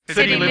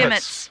City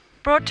Limits.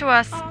 Brought to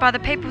us by the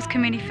People's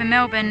Committee for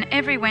Melbourne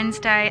every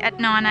Wednesday at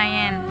 9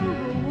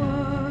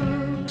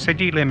 a.m.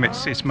 City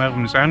Limits is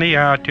Melbourne's only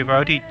hour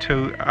devoted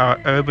to our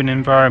urban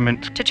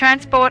environment, To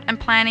transport and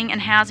planning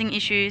and housing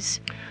issues,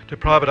 to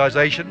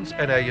privatisations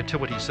and our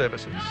utility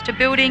services. to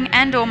building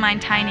and or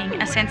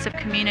maintaining a sense of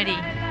community.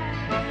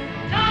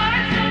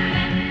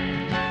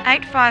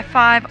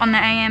 855 on the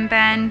AM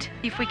band,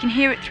 if we can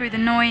hear it through the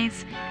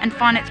noise and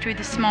find it through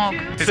the smog.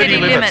 City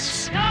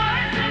Limits.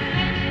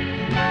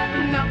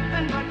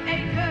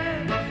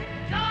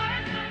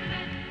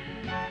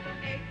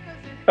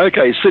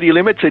 Okay, City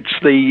Limits, it's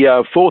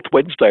the fourth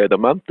Wednesday of the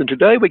month, and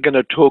today we're going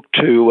to talk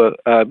to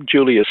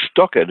Julia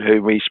Stockett,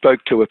 whom we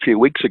spoke to a few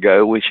weeks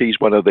ago. She's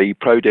one of the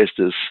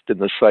protesters in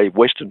the Save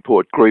Western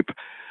Port group,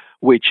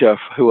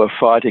 who are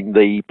fighting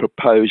the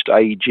proposed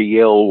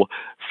AGL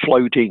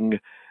floating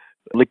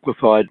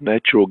liquefied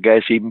natural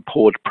gas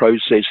import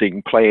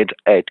processing plant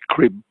at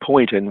Cribb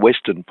Point in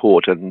Western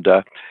Port. And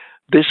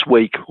this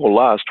week, or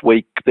last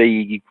week,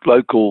 the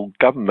local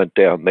government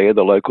down there,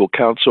 the local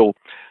council,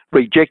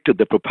 rejected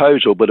the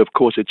proposal, but of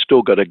course it's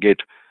still got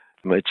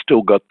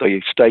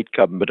the state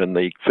government and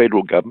the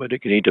federal government who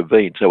can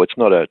intervene, so it's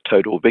not a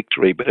total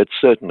victory, but it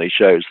certainly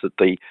shows that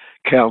the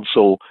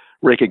council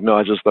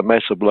recognises the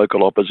massive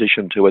local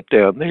opposition to it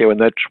down there, and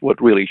that's what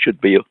really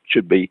should be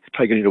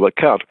taken into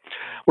account.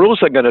 We're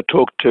also going to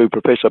talk to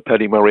Professor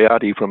Paddy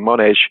Moriarty from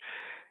Monash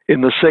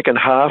in the second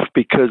half,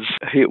 because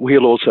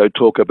he'll also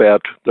talk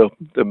about the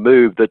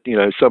move that,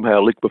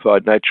 somehow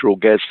liquefied natural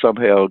gas,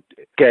 somehow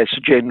gas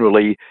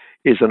generally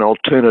is an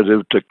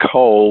alternative to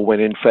coal, when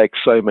in fact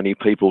so many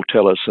people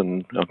tell us,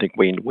 and I think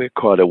we're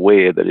quite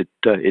aware that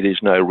it is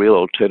no real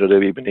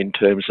alternative, even in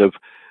terms of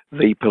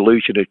the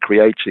pollution it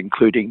creates,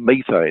 including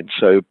methane.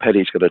 So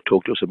Paddy's going to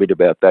talk to us a bit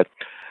about that.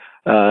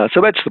 So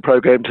that's the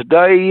program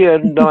today,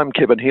 and I'm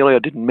Kevin Healy. I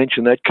didn't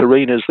mention that.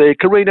 Karina's there.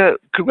 Karina,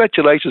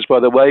 congratulations, by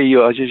the way.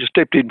 You just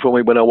stepped in for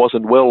me when I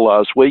wasn't well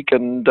last week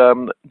and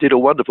did a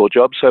wonderful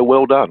job, so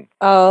well done.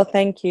 Oh,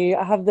 thank you.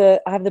 I have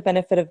the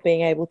benefit of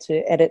being able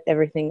to edit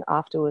everything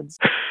afterwards.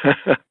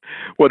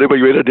 Whatever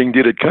your editing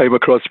did, it came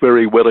across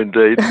very well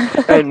indeed.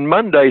 And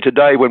Monday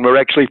today, when we're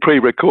actually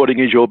pre-recording,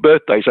 is your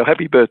birthday, so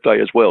happy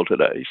birthday as well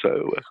today.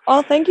 So.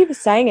 Oh, thank you for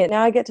saying it.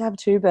 Now I get to have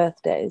two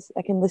birthdays.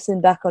 I can listen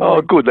back on.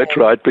 Oh, good. That's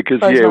right,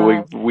 because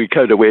we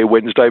go to Air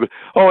Wednesday. But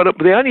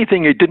the only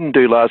thing you didn't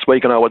do last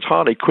week, and I was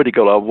highly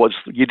critical of, was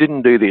you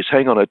didn't do this.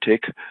 Hang on a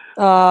tick.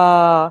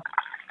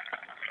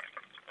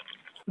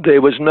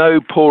 There was no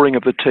pouring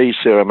of the tea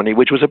ceremony,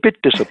 which was a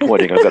bit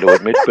disappointing, I've got to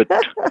admit, but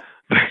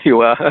there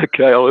you are.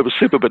 Okay, I'll have a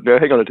sip of it now.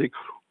 Hang on a tick.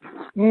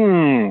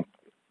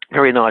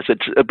 Very nice.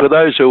 It's for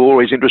those who are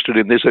always interested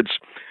in this,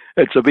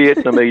 it's a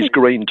Vietnamese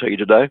green tea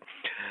today.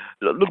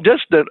 Look,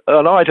 just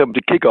an item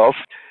to kick off.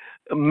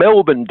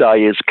 Melbourne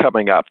Day is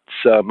coming up.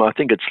 I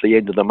think it's the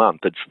end of the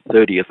month. It's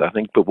 30th, I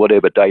think, but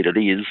whatever date it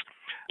is,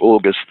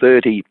 August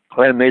 30.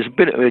 And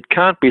it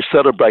can't be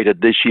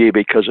celebrated this year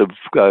because of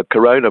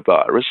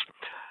coronavirus,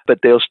 but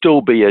there'll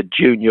still be a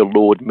junior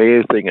Lord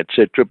Mayor thing,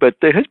 etc. But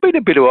there has been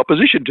a bit of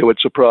opposition to it,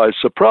 surprise,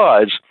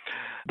 surprise.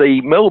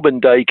 The Melbourne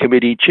Day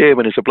Committee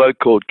chairman is a bloke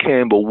called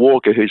Campbell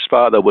Walker, whose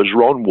father was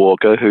Ron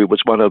Walker, who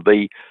was one of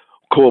the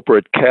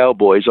corporate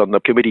cowboys on the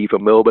committee for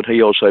Melbourne.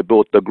 He also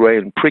brought the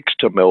Grand Prix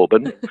to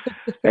Melbourne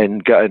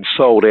and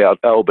sold out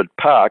Albert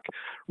Park.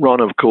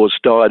 Ron, of course,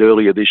 died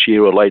earlier this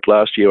year or late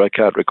last year. I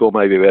can't recall,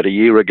 maybe about a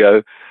year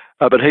ago.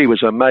 But he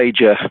was a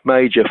major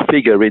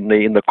figure in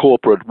the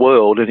corporate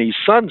world, and his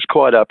son's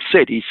quite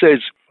upset. He says,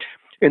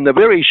 in the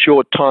very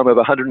short time of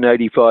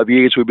 185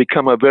 years, we've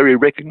become a very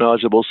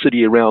recognisable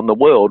city around the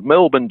world.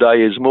 Melbourne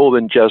Day is more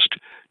than just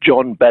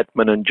John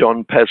Batman and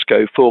John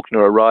Pascoe Faulkner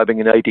arriving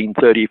in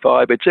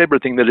 1835. It's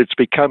everything that it's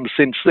become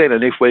since then.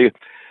 And if we're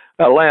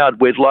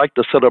allowed, we'd like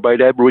to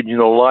celebrate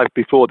Aboriginal life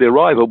before the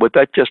arrival, but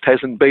that just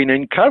hasn't been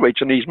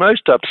encouraged. And he's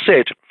most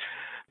upset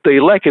the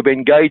lack of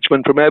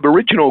engagement from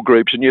Aboriginal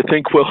groups, and you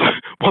think, well,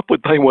 what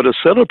would they want to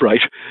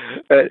celebrate?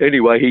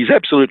 Anyway, he's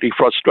absolutely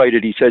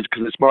frustrated, he says,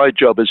 because it's my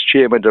job as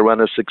chairman to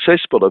run a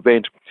successful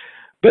event.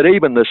 But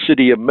even the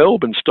City of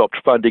Melbourne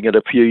stopped funding it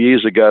a few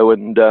years ago,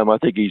 and I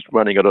think he's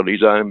running it on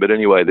his own. But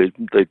anyway,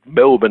 the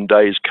Melbourne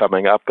Day is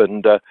coming up,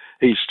 and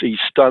he's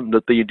stunned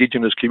that the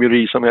Indigenous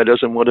community somehow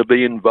doesn't want to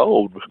be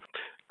involved.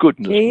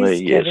 Goodness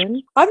me, Kevin.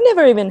 Yes. I've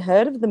never even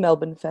heard of the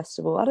Melbourne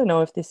Festival. I don't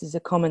know if this is a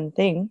common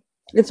thing.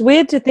 It's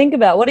weird to think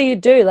about. What do you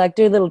do? Like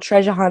do little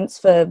treasure hunts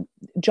for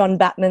John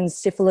Batman's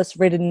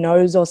syphilis-ridden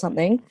nose or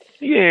something?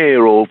 Yeah,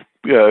 or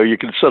you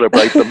can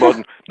celebrate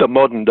the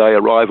modern day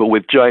arrival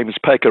with James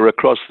Packer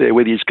across there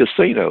with his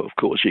casino. Of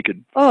course, you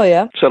could. Oh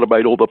yeah.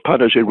 Celebrate all the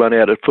punters who run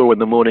out at 4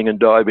 a.m. and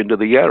dive into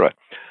the Yarra.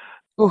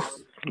 Oof.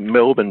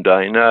 Melbourne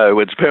Day, no.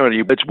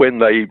 It's when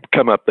they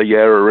come up the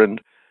Yarra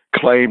and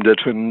claimed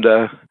it, and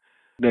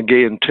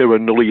again, Terra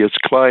Nullius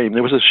claim.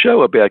 There was a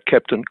show about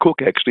Captain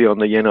Cook actually on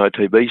the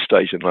NITV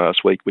station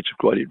last week, which was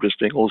quite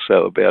interesting,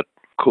 also about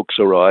Cook's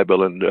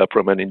arrival and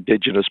from an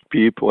Indigenous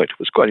viewpoint. It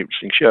was quite an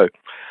interesting show.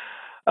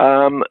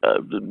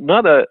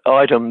 Another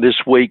item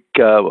this week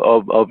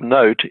of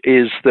note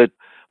is that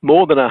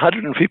More than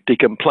 150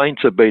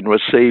 complaints have been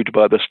received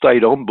by the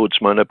State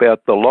Ombudsman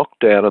about the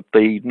lockdown at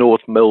the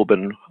North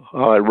Melbourne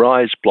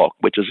high-rise block,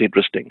 which is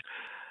interesting.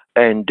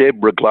 And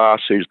Deborah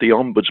Glass, who's the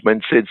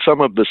Ombudsman, said some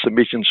of the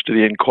submissions to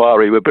the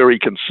inquiry were very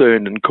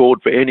concerned and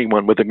called for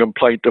anyone with a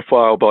complaint to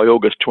file by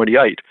August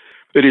 28.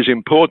 It is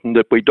important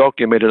that we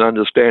document and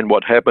understand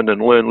what happened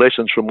and learn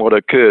lessons from what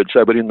occurred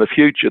so that in the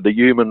future the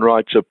human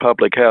rights of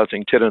public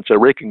housing tenants are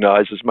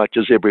recognised as much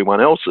as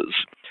everyone else's.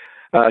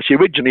 She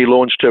originally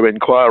launched her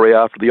inquiry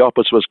after the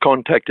office was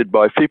contacted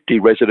by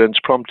 50 residents,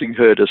 prompting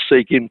her to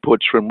seek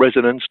inputs from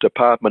residents,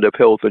 Department of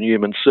Health and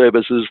Human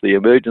Services, the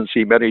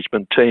Emergency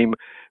Management Team,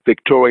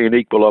 Victorian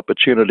Equal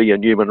Opportunity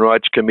and Human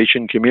Rights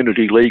Commission,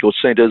 community legal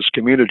centres,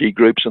 community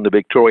groups and the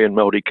Victorian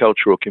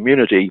multicultural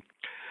community.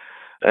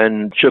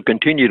 And she'll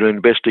continue to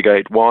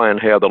investigate why and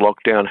how the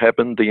lockdown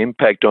happened, the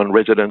impact on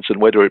residents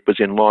and whether it was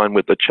in line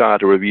with the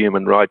Charter of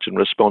Human Rights and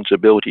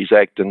Responsibilities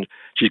Act, and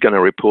she's going to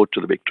report to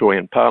the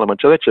Victorian Parliament.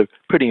 So that's a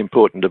pretty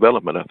important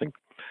development, I think.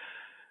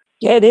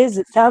 Yeah, it is.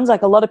 It sounds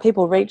like a lot of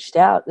people reached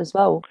out as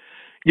well.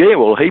 Yeah,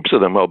 well, heaps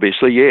of them,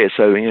 obviously, yeah.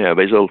 So,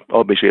 there's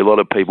obviously a lot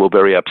of people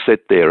very upset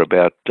there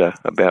about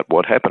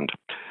what happened.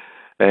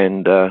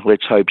 And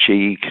let's hope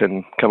she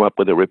can come up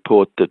with a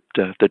report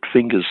that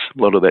fingers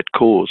a lot of that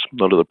cause,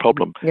 a lot of the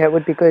problem. Yeah, it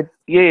would be good.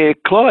 Yeah,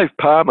 Clive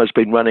Palmer's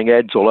been running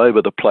ads all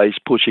over the place,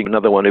 pushing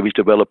another one of his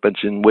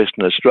developments in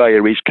Western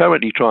Australia. He's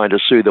currently trying to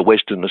sue the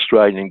Western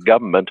Australian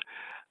government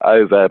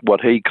over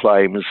what he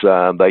claims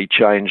they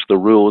changed the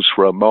rules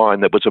for a mine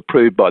that was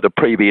approved by the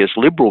previous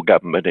Liberal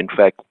government, in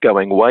fact,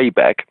 going way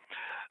back.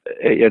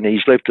 And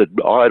he's left it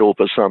idle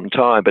for some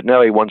time, but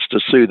now he wants to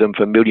sue them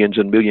for millions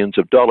and millions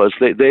of dollars.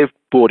 They've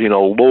brought in a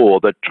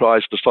law that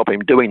tries to stop him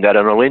doing that,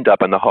 and he'll end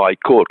up in the High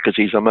Court because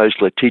he's a most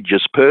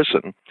litigious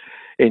person.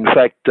 In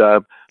fact,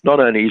 not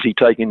only is he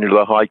taking them to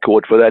the High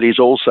Court for that, he's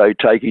also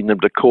taking them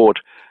to court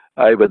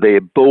over their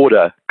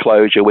border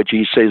closure, which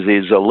he says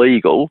is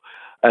illegal.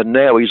 And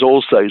now he's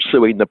also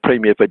suing the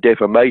Premier for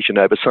defamation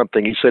over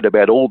something he said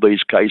about all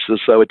these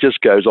cases, so it just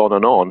goes on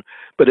and on.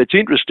 But it's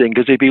interesting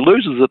because if he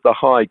loses at the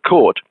High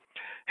Court,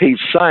 he's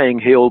saying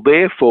he'll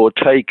therefore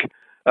take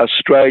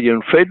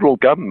Australian federal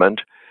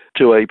government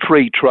to a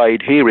free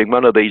trade hearing,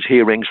 one of these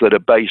hearings that are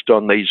based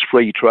on these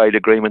free trade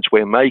agreements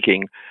we're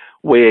making,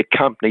 where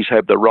companies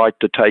have the right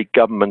to take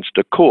governments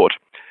to court.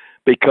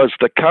 Because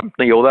the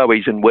company, although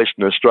he's in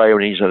Western Australia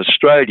and he's an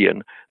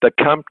Australian, the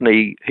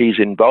company he's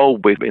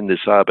involved with in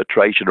this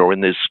arbitration or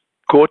in this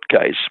court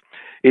case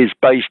is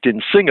based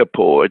in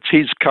Singapore. It's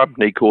his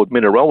company called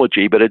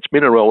Mineralogy, but it's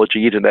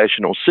Mineralogy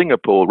International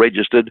Singapore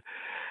registered.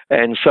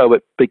 And so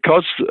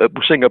because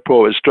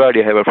Singapore and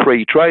Australia have a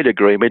free trade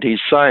agreement,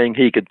 he's saying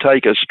he could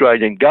take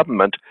Australian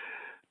government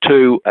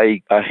to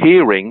a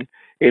hearing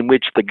in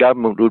which the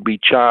government would be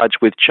charged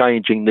with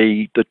changing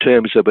the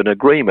terms of an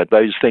agreement,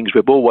 those things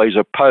we've always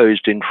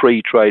opposed in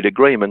free trade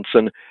agreements.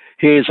 And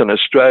here's an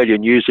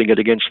Australian using it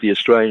against the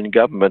Australian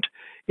government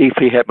if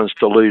he happens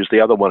to lose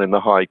the other one in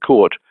the High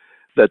Court,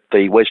 that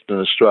the Western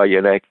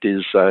Australian Act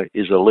is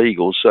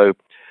illegal. So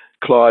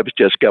Clive's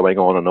just going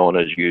on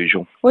as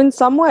usual. Well, in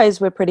some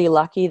ways, we're pretty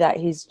lucky that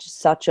he's just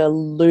such a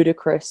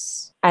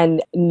ludicrous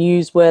and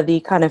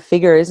newsworthy kind of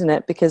figure, isn't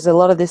it? Because a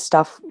lot of this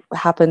stuff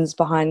happens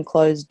behind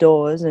closed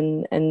doors.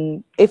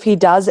 And if he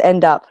does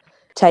end up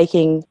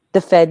taking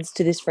the feds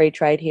to this free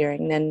trade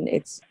hearing, then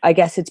I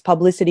guess it's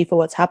publicity for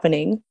what's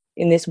happening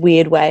in this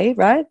weird way,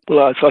 right? Well,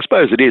 I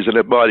suppose it is, and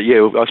it might.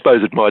 Yeah, I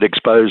suppose it might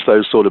expose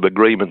those sort of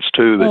agreements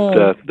too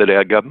that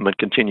our government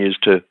continues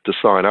to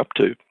sign up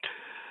to.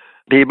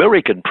 The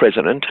American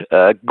president,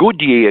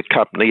 Goodyear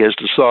Company, has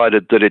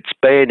decided that it's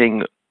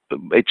banning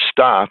its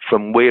staff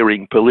from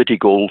wearing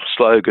political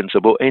slogans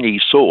of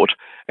any sort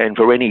and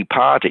for any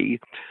party.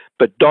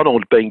 But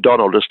Donald, being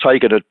Donald, has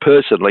taken it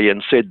personally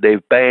and said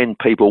they've banned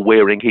people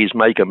wearing his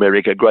Make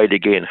America Great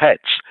Again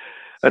hats.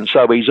 And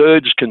so he's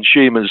urged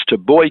consumers to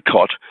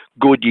boycott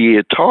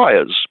Goodyear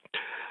tyres.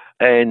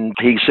 And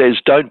he says,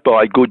 don't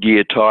buy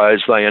Goodyear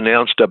tyres. They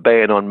announced a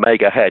ban on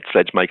MAGA hats.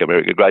 That's Make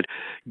America Great.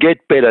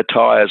 Get better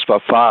tyres for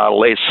far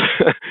less.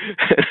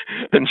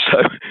 And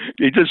so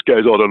he just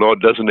goes on and on,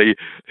 doesn't he?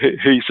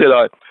 He said,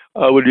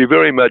 I would be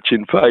very much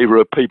in favour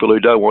of people who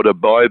don't want to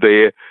buy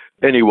there.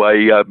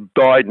 Anyway,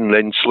 Biden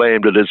then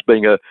slammed it as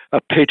being a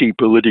petty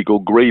political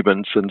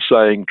grievance and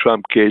saying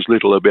Trump cares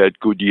little about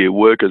Goodyear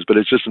workers, but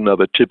it's just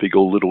another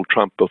typical little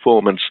Trump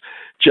performance.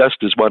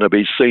 Just as one of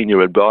his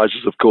senior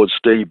advisors, of course,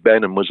 Steve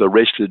Bannon, was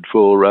arrested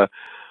for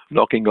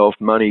knocking off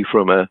money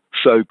from a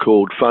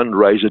so-called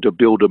fundraiser to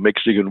build a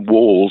Mexican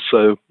wall.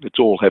 So it's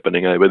all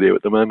happening over there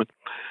at the moment.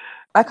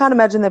 I can't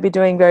imagine they'll be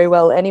doing very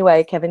well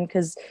anyway, Kevin,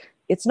 because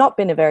it's not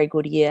been a very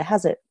good year,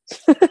 has it?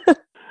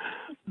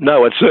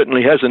 No, it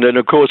certainly hasn't. And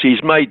of course,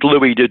 he's made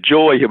Louis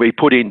DeJoy, who he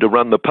put in to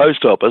run the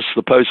post office,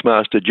 the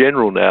Postmaster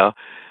General now.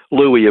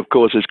 Louis, of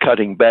course, is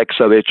cutting back,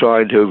 so they're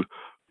trying to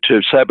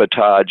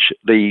sabotage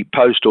the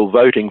postal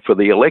voting for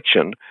the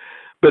election.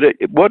 But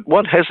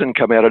what hasn't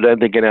come out, I don't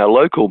think, in our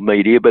local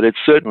media, but it's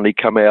certainly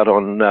come out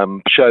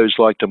on shows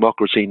like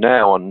Democracy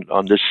Now!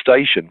 on this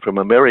station from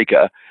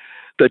America,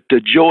 that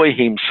DeJoy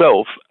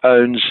himself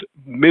owns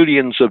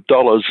millions of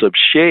dollars of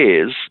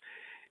shares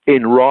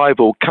in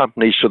rival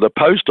companies to the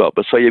post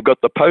office. So you've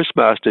got the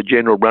Postmaster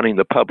General running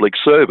the public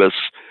service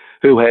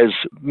who has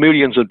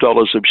millions of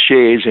dollars of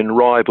shares in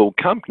rival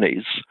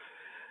companies.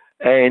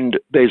 And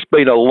there's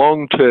been a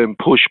long-term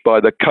push by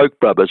the Koch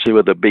brothers, who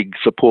are the big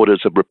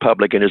supporters of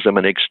republicanism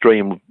and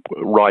extreme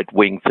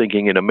right-wing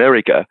thinking in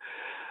America.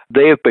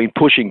 They've been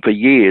pushing for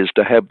years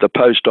to have the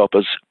post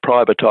office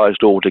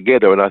privatised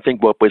altogether. And I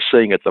think what we're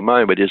seeing at the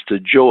moment is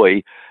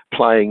DeJoy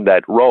playing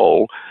that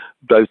role,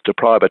 both to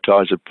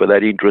privatise it for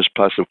that interest,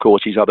 plus, of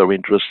course, his other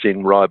interests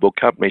in rival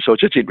companies. So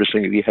it's just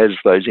interesting that he has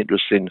those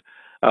interests in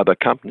other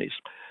companies.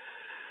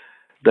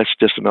 That's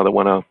just another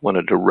one I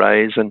wanted to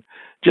raise. And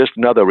just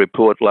another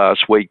report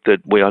last week that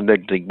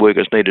I think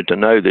workers needed to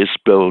know this,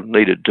 Bill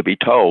needed to be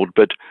told,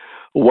 but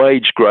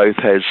wage growth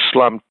has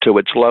slumped to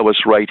its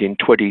lowest rate in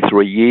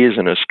 23 years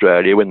in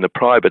Australia. In the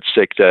private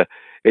sector,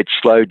 it's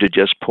slowed to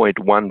just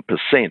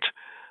 0.1%.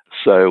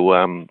 So,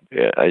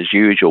 as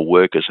usual,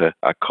 workers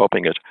are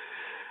copping it.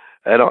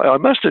 And I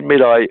must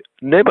admit, I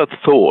never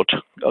thought,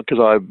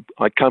 because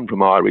I come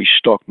from Irish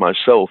stock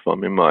myself. I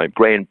mean, my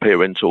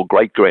grandparents or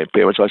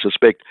great-grandparents, I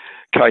suspect,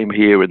 came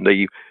here in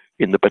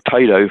the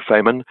potato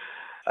famine.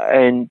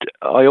 And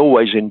I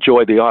always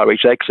enjoy the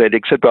Irish accent,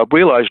 except I've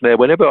realised now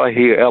whenever I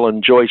hear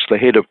Alan Joyce, the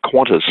head of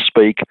Qantas,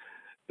 speak,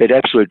 it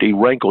absolutely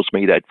rankles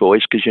me, that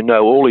voice, because, you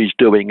know, all he's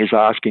doing is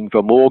asking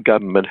for more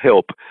government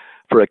help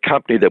for a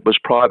company that was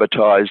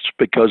privatised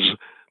because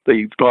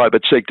the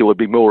private sector would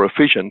be more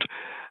efficient,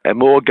 and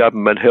more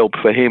government help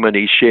for him and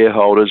his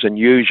shareholders, and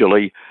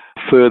usually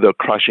further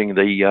crushing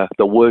the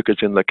workers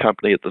in the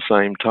company at the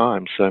same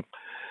time. So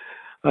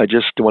I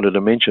just wanted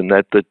to mention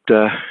that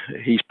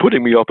he's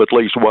putting me off at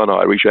least one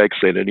Irish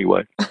accent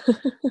anyway.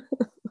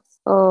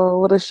 Oh,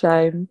 what a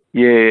shame.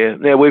 Yeah.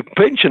 Now, we've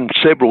mentioned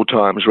several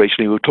times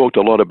recently, we've talked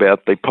a lot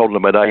about the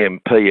problem at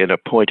AMP and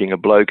appointing a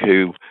bloke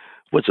who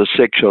was a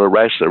sexual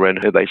harasser and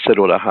who they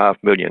settled a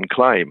 $500,000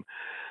 claim.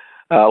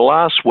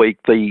 Last week,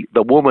 the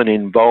woman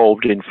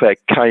involved, in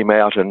fact, came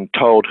out and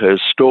told her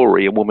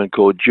story, a woman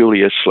called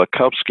Julia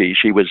Slakowski.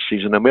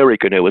 She's an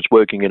American who was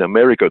working in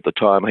America at the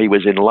time. He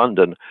was in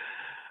London.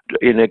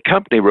 In a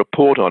company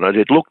report on it,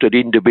 it looked at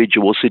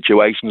individual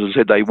situations and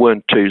said they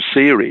weren't too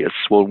serious.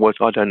 Well,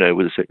 I don't know,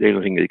 was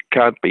anything that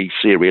can't be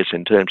serious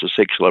in terms of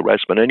sexual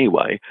harassment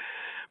anyway.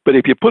 But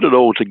if you put it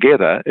all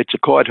together, it's a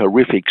quite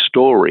horrific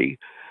story,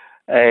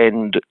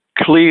 and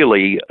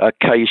clearly a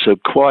case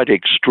of quite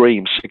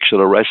extreme sexual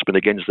harassment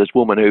against this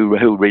woman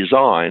who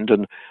resigned,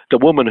 and the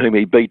woman whom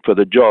he beat for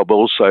the job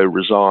also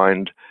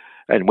resigned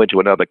and went to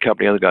another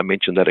company. I think I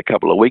mentioned that a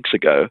couple of weeks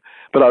ago.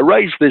 But I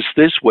raised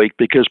this week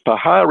because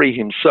Pahari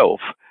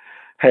himself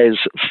has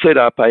set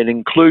up an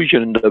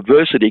inclusion and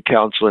diversity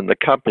council in the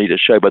company to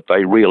show that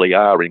they really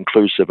are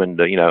inclusive and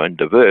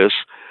diverse.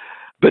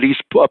 But he's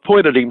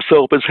appointed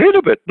himself as head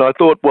of it. And I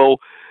thought, well,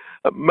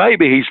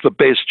 maybe he's the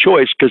best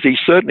choice because he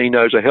certainly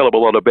knows a hell of a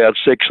lot about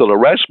sexual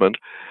harassment.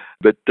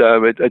 But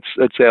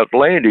it's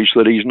outlandish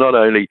that he's not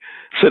only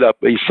set up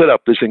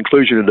this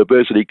Inclusion and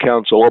Diversity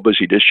Council,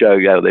 obviously to show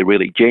they're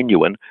really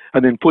genuine,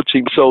 and then puts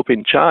himself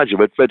in charge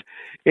of it. But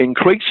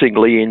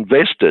increasingly,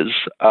 investors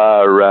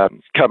are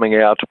coming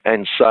out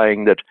and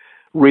saying that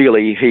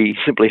really he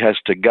simply has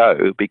to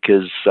go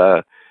because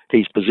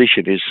his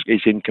position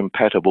is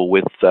incompatible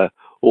with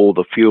all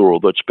the furor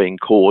that's being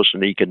caused,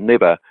 and he can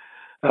never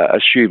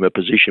assume a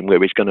position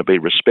where he's going to be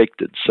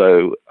respected.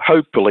 So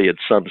hopefully at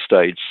some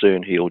stage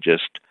soon he'll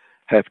just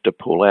have to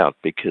pull out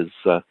because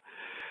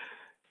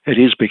it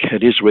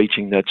is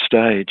reaching that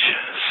stage.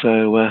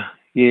 So,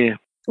 yeah.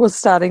 Well,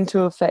 starting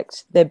to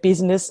affect their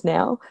business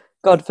now,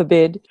 God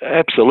forbid.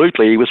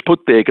 Absolutely. He was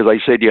put there because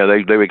they said,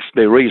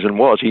 their reason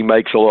was he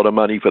makes a lot of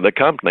money for the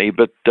company,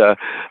 but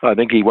I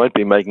think he won't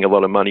be making a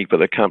lot of money for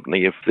the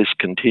company if this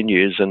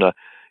continues. And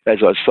as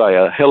I say,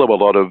 a hell of a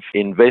lot of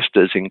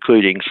investors,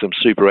 including some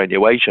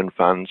superannuation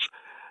funds,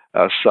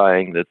 are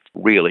saying that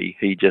really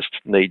he just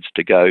needs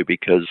to go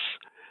because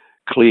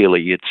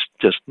clearly it's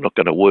just not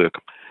going to work.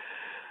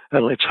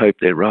 And let's hope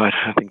they're right.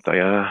 I think they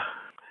are.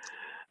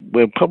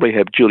 We'll probably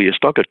have Julia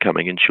Stockett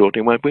coming in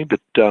shortly, won't we? But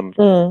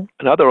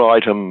another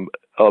item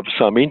of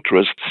some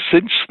interest,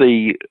 since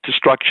the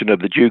destruction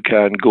of the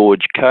Juukan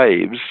Gorge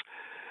Caves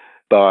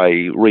by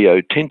Rio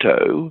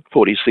Tinto,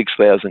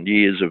 46,000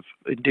 years of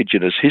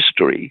Indigenous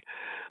history,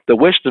 the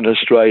Western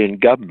Australian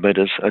government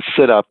has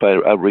set up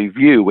a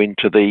review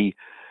into the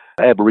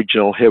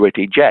Aboriginal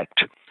Heritage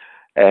Act,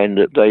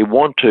 and they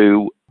want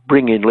to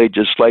bring in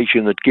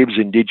legislation that gives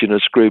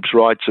Indigenous groups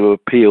rights of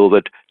appeal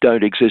that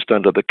don't exist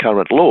under the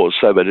current laws,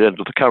 so that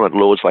under the current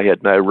laws they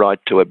had no right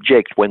to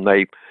object when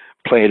they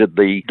planted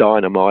the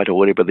dynamite or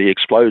whatever, the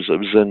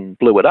explosives, and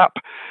blew it up.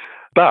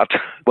 But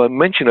I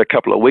mentioned a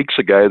couple of weeks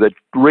ago that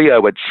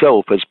Rio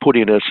itself has put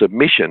in a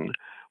submission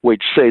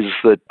which says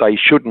that they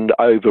shouldn't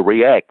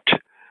overreact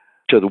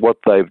to what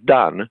they've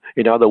done.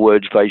 In other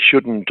words, they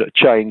shouldn't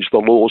change the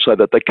law so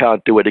that they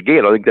can't do it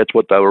again. I think that's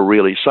what they were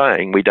really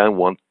saying. We don't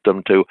want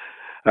them to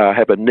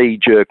have a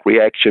knee-jerk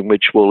reaction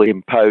which will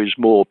impose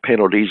more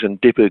penalties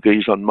and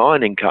difficulties on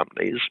mining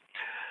companies.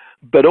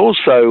 But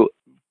also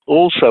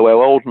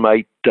our old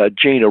mate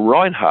Gina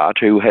Rinehart,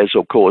 who has,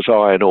 of course,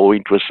 iron ore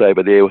interests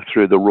over there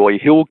through the Roy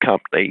Hill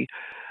Company,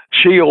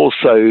 she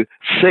also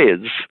says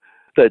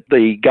that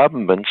the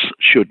governments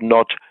should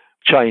not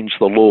change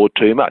the law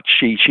too much.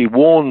 She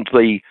warned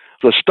the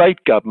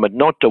state government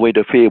not to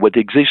interfere with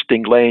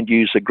existing land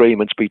use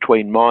agreements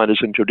between miners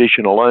and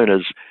traditional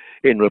owners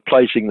in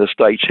replacing the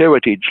state's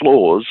heritage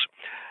laws.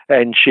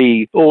 And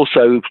she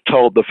also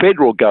told the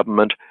federal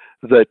government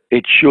that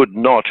it should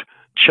not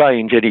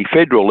change any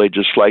federal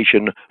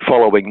legislation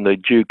following the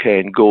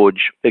Juukan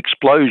Gorge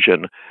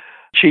explosion.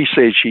 She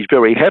says she's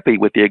very happy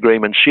with the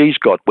agreement she's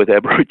got with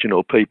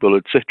Aboriginal people,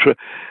 etc.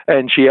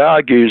 And she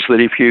argues that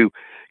if you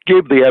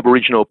give the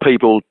Aboriginal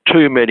people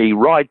too many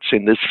rights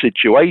in this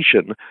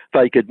situation,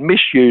 they could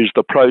misuse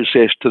the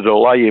process to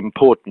delay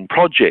important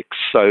projects.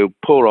 So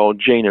poor old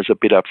Gina's a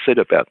bit upset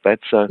about that.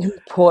 So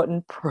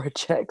important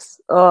projects.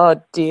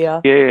 Oh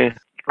dear. Yeah.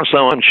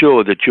 So I'm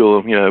sure that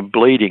you're,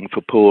 bleeding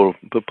for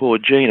poor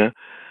Gina.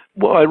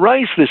 Well, I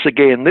raised this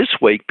again this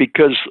week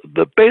because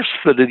the best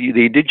that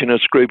the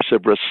Indigenous groups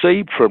have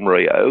received from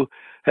Rio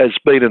has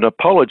been an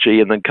apology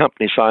and the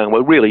company saying,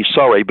 we're really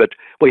sorry, but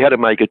we had to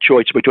make a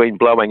choice between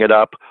blowing it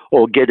up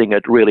or getting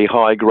at really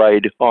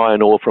high-grade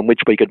iron ore from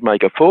which we could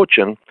make a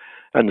fortune.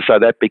 And so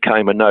that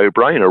became a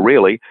no-brainer,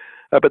 really.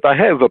 But they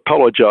have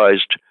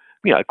apologised,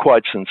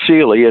 quite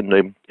sincerely in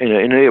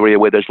an area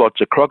where there's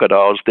lots of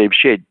crocodiles. They've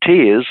shed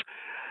tears,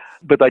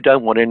 but they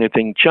don't want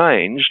anything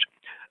changed.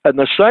 And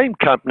the same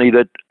company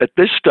that at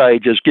this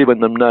stage has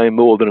given them no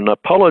more than an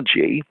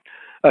apology,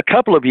 a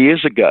couple of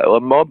years ago, a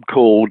mob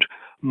called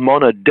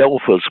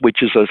Monadelphous,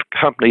 which is a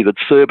company that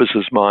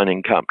services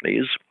mining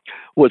companies,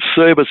 was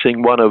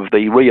servicing one of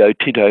the Rio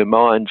Tinto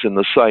mines in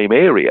the same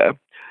area.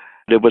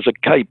 It was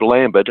at Cape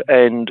Lambert,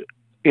 and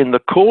in the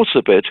course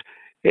of it,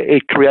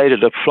 it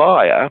created a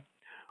flyer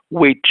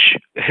which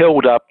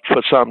held up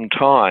for some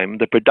time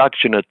the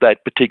production at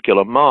that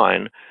particular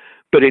mine.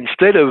 But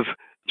instead of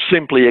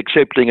simply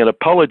accepting an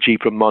apology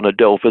from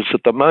Monadelphous,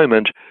 at the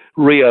moment,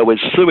 Rio is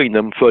suing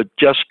them for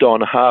just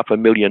on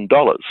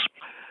 $500,000,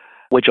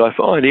 which I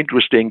find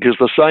interesting because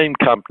the same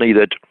company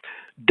that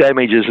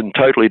damages and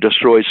totally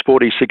destroys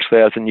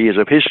 46,000 years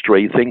of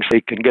history thinks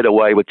it can get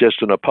away with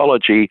just an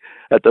apology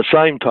at the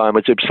same time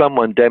as if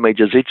someone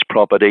damages its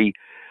property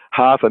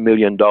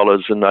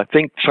 $500,000, and I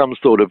think some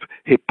sort of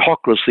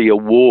hypocrisy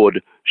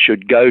award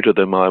should go to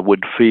them, I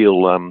would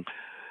feel,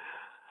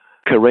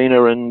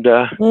 Karina, and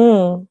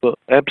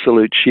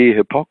absolute sheer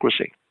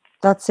hypocrisy.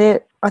 That's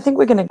it. I think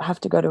we're going to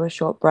have to go to a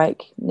short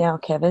break now,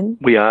 Kevin.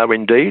 We are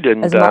indeed.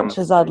 And as much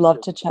as I'd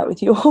love to chat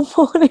with you all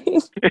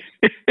morning.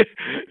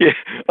 Yeah.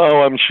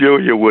 Oh, I'm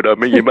sure you would. I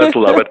mean, you must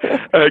love it.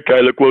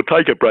 Okay, look, we'll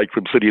take a break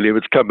from City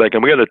Limits, come back,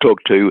 and we're going to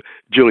talk to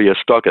Julia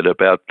Stockett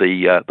about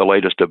the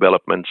latest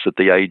developments at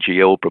the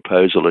AGL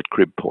proposal at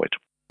Crib Point.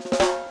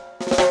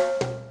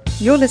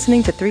 You're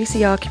listening to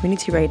 3CR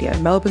Community Radio,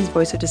 Melbourne's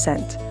Voice of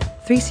Dissent.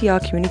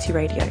 3CR Community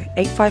Radio,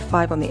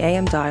 855 on the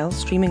AM dial,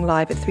 streaming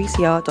live at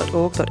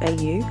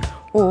 3cr.org.au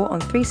or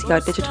on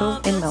 3CR Digital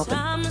in Melbourne.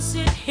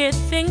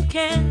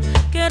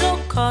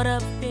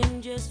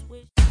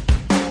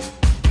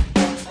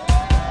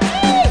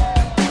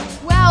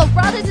 Well,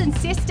 brothers and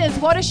sisters,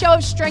 what a show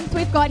of strength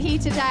we've got here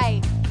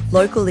today.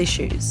 Local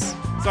issues.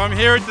 So I'm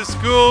here at the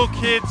school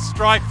kids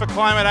strike for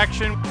climate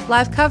action.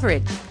 Live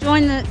coverage.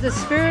 Join the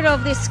spirit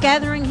of this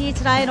gathering here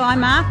today at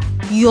IMARC.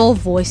 Your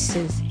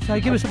voices. So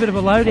give us a bit of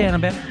a lowdown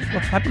about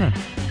what's happening.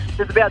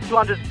 There's about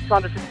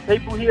 250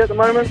 people here at the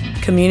moment.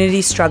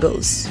 Community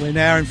struggles. We're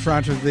now in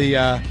front of the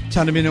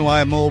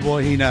Tundaminawaya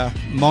Maulboyhina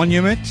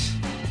Monument.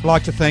 I'd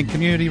like to thank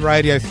Community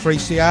Radio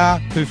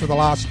 3CR, who for the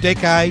last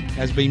decade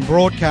has been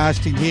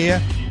broadcasting here.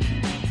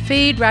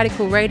 Feed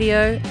Radical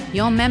Radio.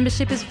 Your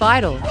membership is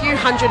vital. A few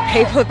hundred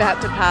people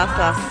about to pass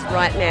us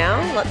right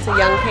now. Lots of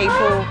young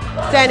people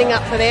standing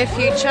up for their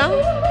future.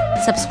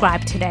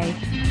 Subscribe today.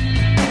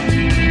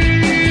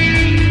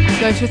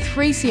 Go to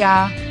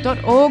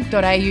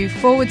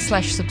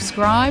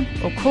 3cr.org.au/subscribe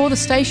or call the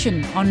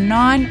station on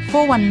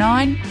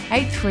 9419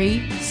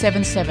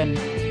 8377.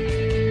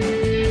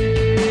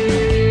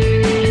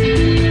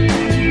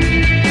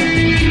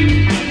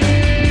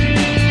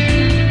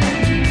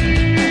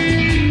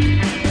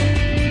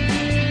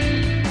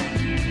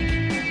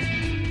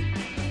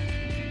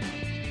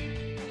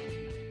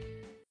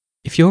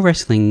 If you're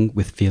wrestling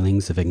with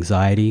feelings of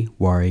anxiety,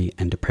 worry,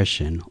 and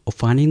depression, or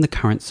finding the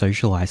current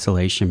social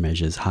isolation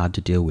measures hard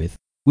to deal with,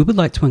 we would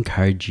like to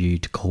encourage you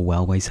to call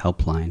Wellways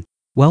Helpline.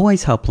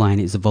 Wellways Helpline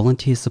is a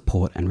volunteer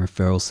support and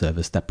referral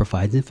service that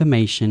provides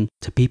information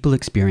to people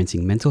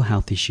experiencing mental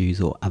health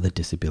issues or other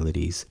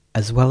disabilities,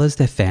 as well as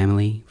their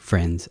family,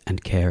 friends,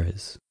 and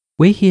carers.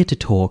 We're here to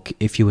talk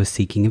if you are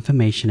seeking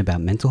information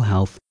about mental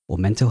health or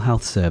mental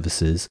health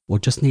services, or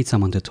just need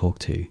someone to talk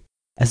to.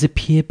 As a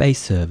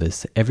peer-based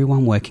service,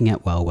 everyone working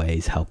at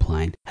Wellways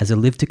Helpline has a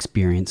lived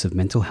experience of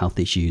mental health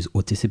issues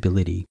or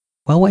disability.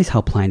 Wellways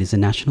Helpline is a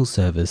national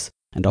service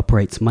and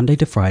operates Monday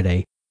to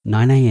Friday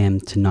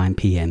 9am to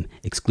 9pm,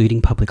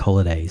 excluding public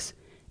holidays.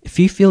 If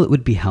you feel it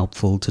would be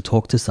helpful to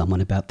talk to someone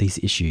about these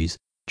issues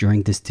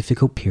during this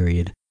difficult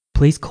period,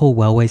 please call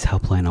Wellways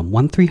Helpline on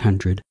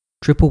 1300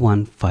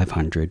 111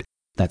 500.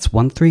 That's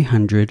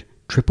 1300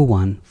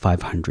 111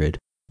 500.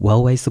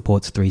 Wellways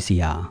supports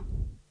 3CR.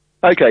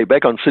 Okay,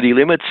 back on City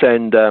Limits,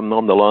 and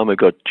on the line we've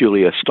got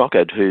Julia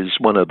Stockard, who's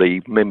one of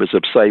the members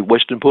of Save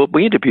Western Port.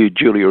 We interviewed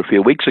Julia a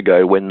few weeks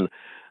ago when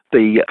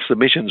the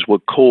submissions were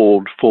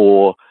called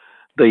for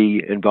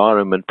the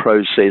environment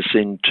process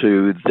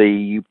into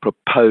the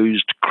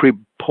proposed Crib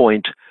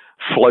Point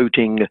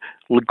floating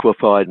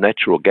liquefied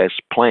natural gas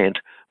plant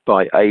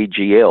by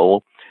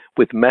AGL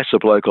with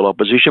massive local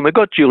opposition. We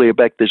got Julia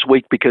back this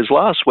week because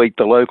last week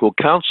the local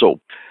council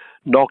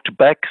knocked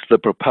back the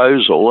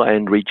proposal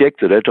and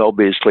rejected it,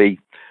 obviously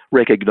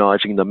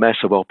recognising the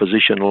massive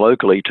opposition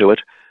locally to it.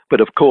 But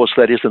of course,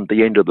 that isn't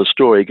the end of the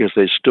story because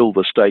there's still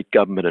the state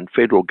government and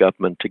federal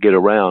government to get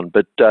around.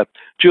 But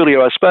Julia,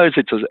 I suppose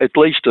it's at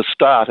least a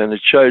start, and it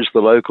shows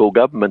the local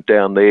government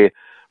down there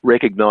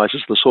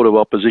recognises the sort of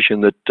opposition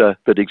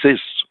that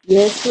exists.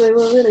 Yes, we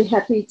were really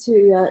happy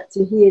to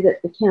hear that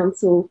the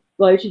council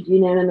voted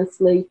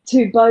unanimously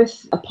to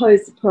both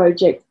oppose the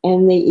project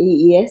and the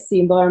EES, the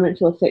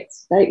Environmental Effects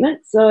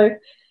Statement. So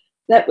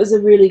that was a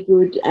really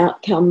good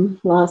outcome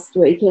last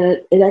week,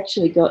 and it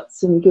actually got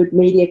some good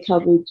media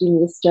coverage in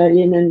the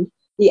Australian and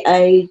the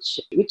Age,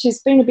 which has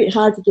been a bit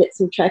hard to get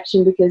some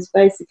traction because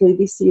basically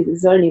this year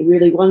there's only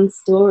really one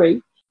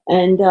story,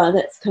 and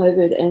that's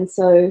COVID. And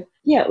so,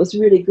 yeah, it was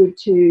really good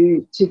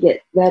to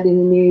get that in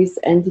the news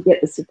and to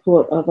get the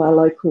support of our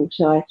local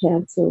Shire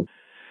Council.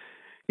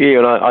 Yeah,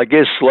 and I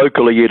guess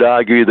locally you'd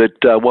argue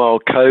that while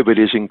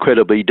COVID is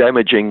incredibly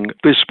damaging,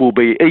 this will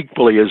be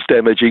equally as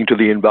damaging to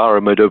the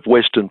environment of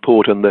Western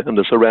Port and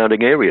the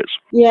surrounding areas.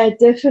 Yeah,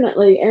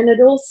 definitely. And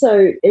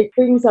it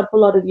brings up a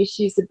lot of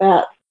issues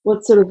about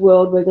what sort of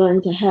world we're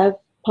going to have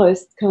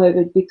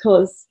post-COVID,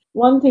 because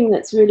one thing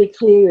that's really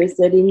clear is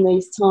that in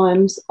these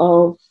times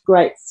of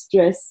great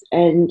stress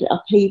and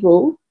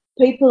upheaval,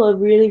 people are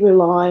really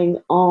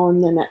relying on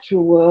the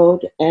natural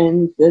world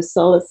and the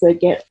solace they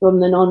get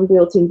from the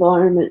non-built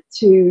environment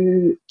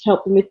to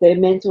help them with their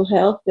mental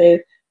health,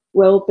 their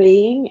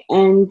well-being,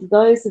 and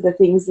those are the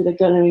things that are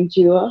going to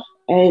endure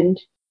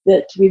and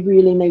that we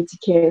really need to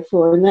care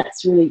for. And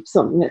that's really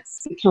something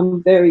that's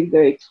become very,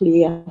 very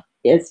clear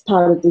as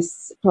part of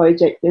this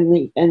project and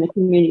the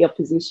community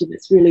opposition.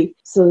 It's really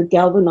sort of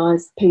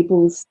galvanised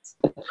people's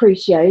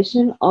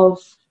appreciation of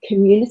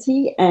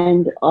community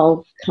and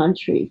of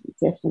country,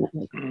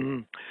 definitely.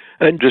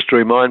 And just to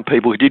remind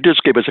people, could you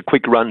just give us a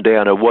quick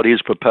rundown of what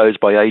is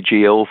proposed by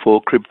AGL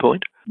for Crib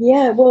Point?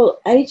 Yeah, well,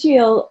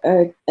 AGL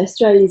are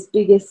Australia's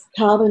biggest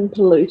carbon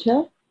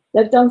polluter.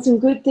 They've done some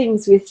good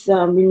things with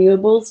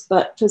renewables,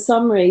 but for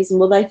some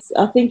reason,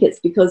 I think it's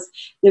because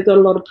they've got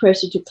a lot of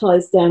pressure to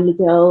close down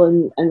Liddell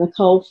and the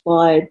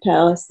coal-fired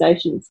power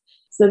stations.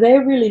 So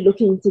they're really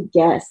looking to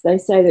gas. They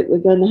say that we're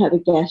going to have a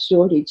gas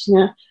shortage.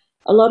 Now,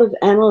 a lot of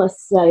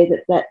analysts say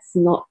that that's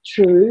not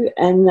true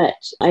and that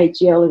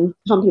AGL and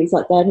companies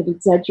like that have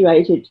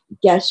exaggerated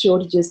gas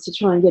shortages to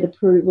try and get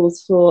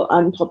approvals for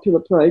unpopular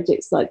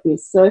projects like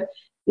this. So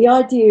the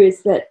idea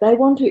is that they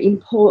want to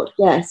import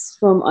gas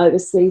from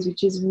overseas,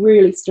 which is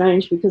really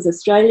strange because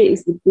Australia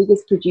is the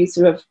biggest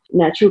producer of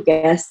natural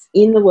gas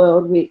in the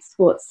world. We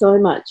export so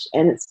much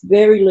and it's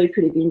very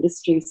lucrative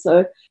industry.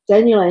 So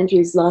Daniel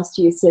Andrews last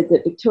year said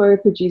that Victoria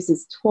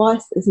produces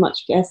twice as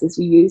much gas as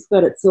we use,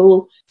 but it's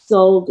all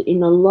sold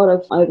in a lot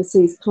of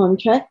overseas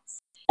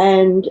contracts.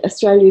 And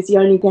Australia is the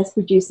only gas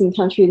producing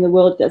country in the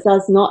world that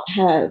does not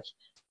have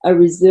a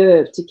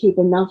reserve to keep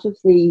enough of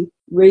the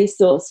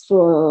resource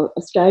for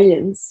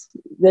Australians.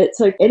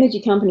 So energy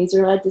companies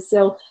are allowed to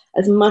sell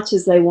as much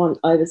as they want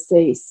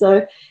overseas.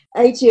 So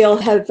AGL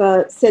have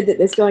said that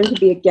there's going to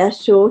be a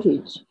gas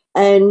shortage,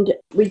 and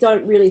we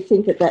don't really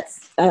think that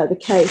that's the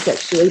case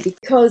actually,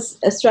 because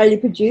Australia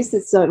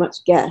produces so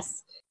much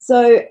gas.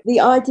 So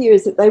the idea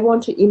is that they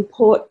want to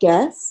import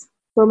gas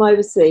from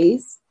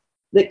overseas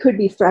that could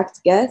be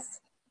fracked gas.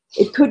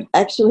 It could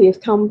actually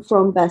have come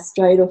from Bass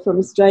Strait or from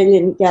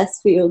Australian gas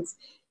fields,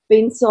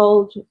 been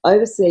sold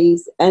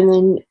overseas and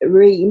then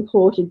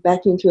re-imported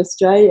back into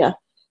Australia.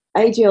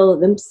 AGL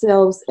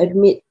themselves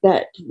admit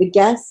that the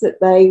gas that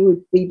they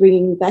would be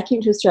bringing back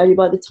into Australia,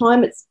 by the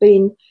time it's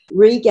been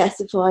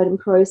regasified and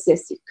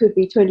processed, it could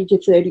be 20 to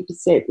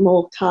 30%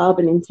 more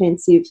carbon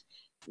intensive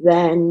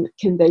than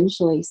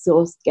conventionally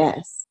sourced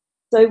gas.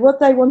 So what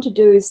they want to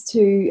do is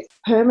to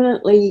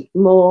permanently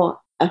moor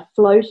a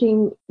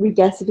floating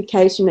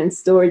regasification and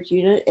storage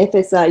unit,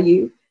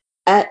 FSRU,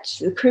 at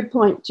the Crib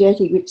Point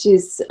Jetty, which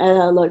is at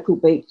our local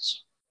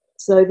beach.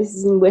 So this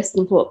is in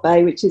Western Port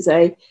Bay, which is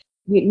a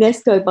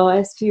UNESCO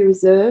Biosphere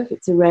Reserve.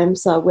 It's a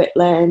Ramsar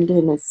wetland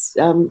and it's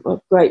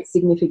of great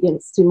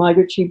significance to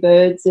migratory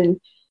birds and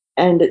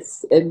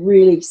it's a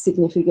really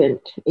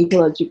significant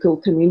ecological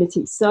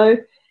community. So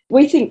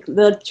we think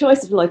the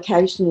choice of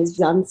location is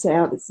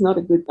unsound. It's not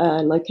a good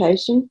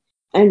location.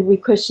 And we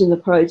question the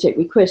project.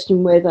 We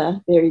question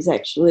whether there is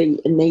actually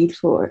a need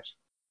for it.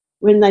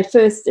 When they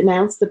first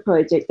announced the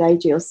project,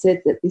 AGL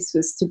said that this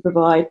was to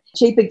provide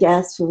cheaper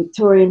gas for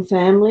Victorian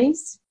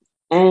families,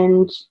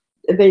 and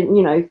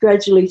then,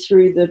 gradually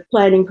through the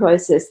planning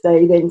process,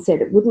 they then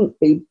said it wouldn't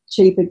be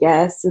cheaper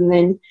gas, and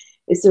then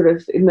it sort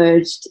of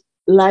emerged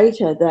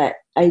later that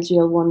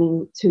AGL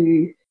wanting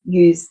to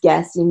use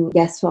gas in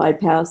gas-fired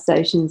power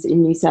stations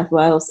in New South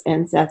Wales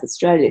and South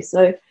Australia.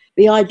 So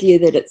the idea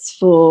that it's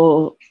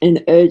for an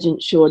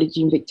urgent shortage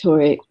in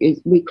Victoria,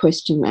 we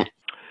question that.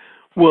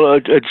 Well,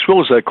 it's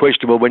also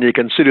questionable when you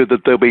consider that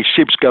there'll be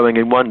ships going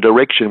in one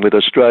direction with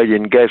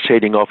Australian gas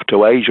heading off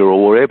to Asia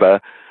or wherever,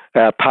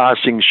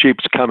 passing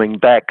ships coming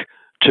back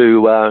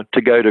to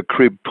go to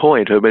Crib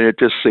Point. I mean, it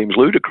just seems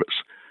ludicrous.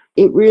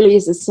 It really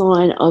is a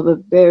sign of a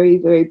very,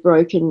 very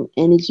broken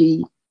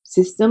energy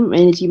system,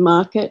 energy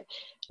market,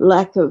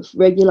 lack of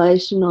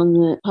regulation on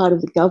the part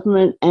of the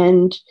government,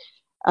 and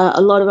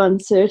a lot of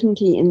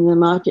uncertainty in the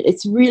market.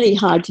 It's really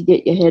hard to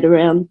get your head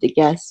around the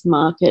gas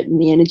market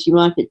and the energy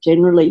market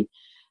generally.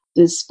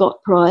 There's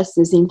spot price,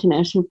 there's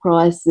international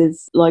price,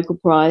 there's local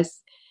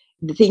price.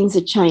 The things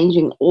are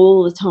changing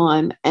all the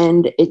time,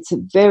 and it's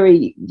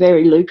very,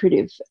 very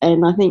lucrative.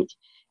 And I think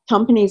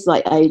companies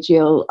like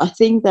AGL, I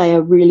think they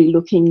are really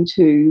looking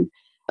to,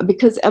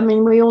 because,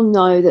 we all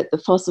know that the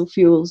fossil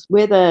fuels,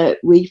 whether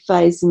we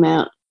phase them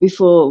out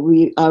before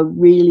we are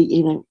really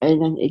in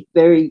a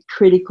very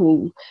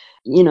critical,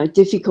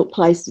 difficult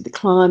place with the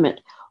climate,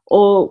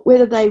 or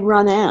whether they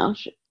run out,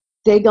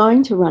 they're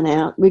going to run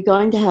out. We're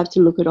going to have to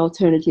look at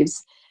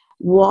alternatives.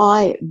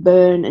 Why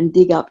burn and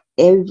dig up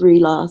every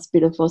last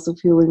bit of fossil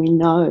fuel when we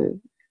know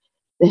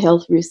the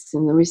health risks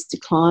and the risk to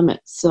climate?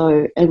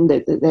 So, and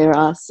that there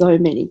are so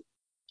many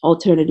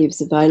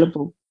alternatives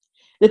available.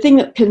 The thing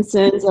that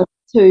concerns us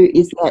too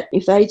is that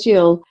if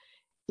AGL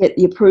get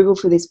the approval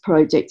for this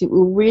project, it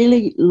will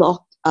really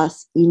lock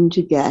us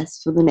into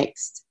gas for the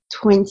next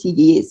 20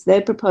 years.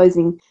 They're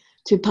proposing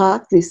to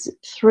park this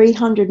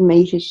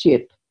 300-metre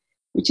ship,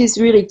 which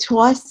is really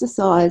twice the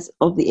size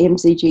of the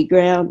MCG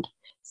ground,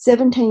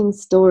 17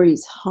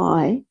 stories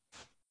high.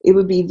 It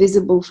would be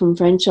visible from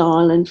French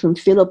Island, from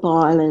Phillip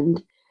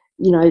Island.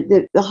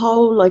 The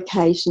whole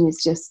location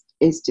is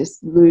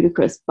just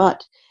ludicrous.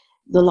 But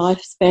the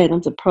lifespan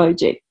of the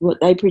project,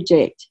 what they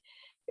project,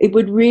 it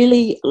would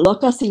really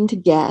lock us into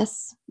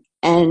gas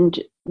and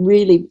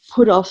really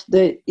put off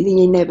the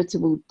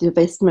inevitable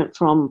divestment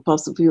from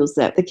fossil fuels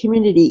that the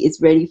community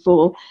is ready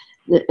for,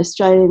 that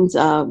Australians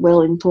are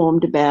well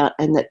informed about,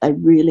 and that they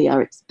really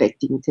are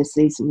expecting to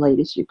see some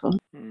leadership on.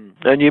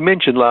 And you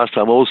mentioned last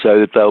time also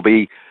that they'll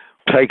be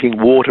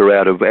taking water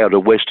out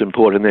of Western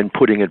Port and then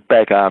putting it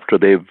back after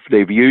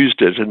they've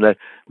used it, and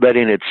that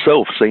in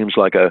itself seems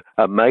like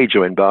a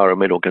major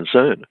environmental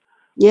concern.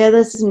 Yeah,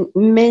 there's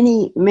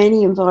many,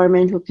 many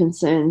environmental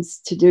concerns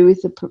to do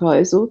with the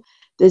proposal.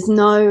 There's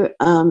no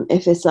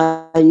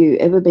FSRU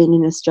ever been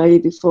in Australia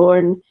before,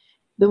 and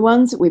the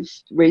ones that we've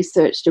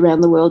researched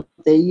around the world,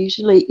 they're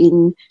usually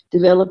in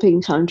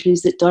developing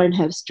countries that don't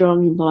have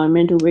strong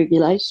environmental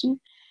regulation.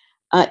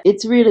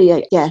 It's really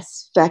a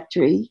gas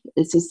factory.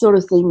 It's the sort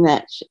of thing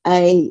that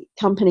a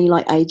company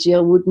like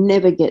AGL would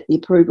never get the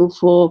approval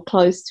for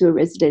close to a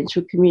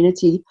residential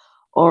community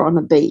or on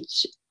a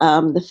beach.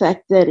 The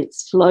fact that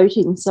it's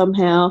floating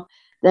somehow,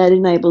 that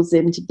enables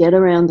them to get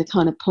around the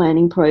kind of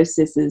planning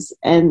processes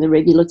and the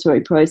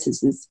regulatory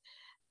processes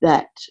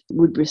that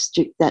would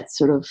restrict that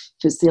sort of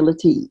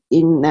facility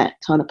in that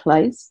kind of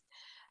place.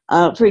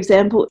 For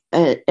example,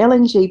 an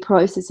LNG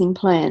processing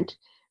plant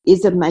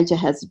is a major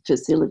hazard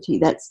facility.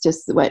 That's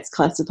just the way it's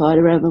classified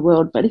around the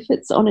world. But if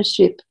it's on a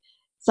ship,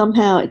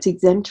 somehow it's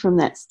exempt from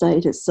that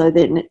status. So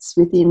then it's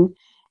within,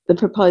 the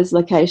proposed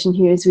location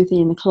here is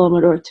within a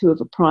kilometre or two of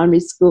a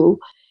primary school.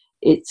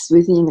 It's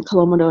within a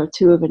kilometre or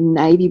two of a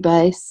Navy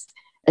base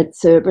at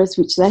Cerberus,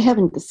 which they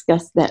haven't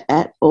discussed that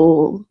at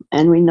all.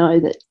 And we know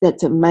that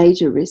that's a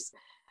major risk.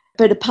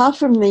 But apart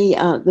from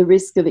the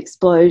risk of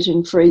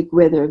explosion, freak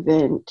weather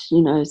event,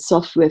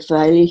 software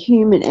failure,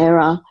 human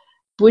error,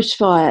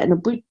 bushfire, and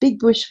a big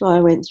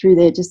bushfire went through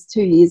there just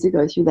 2 years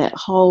ago through that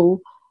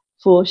whole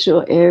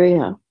foreshore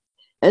area,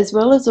 as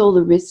well as all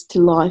the risk to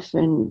life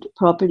and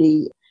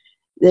property.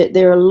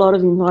 There are a lot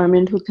of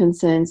environmental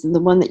concerns, and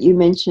the one that you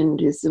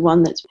mentioned is the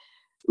one that's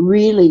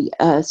really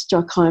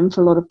struck home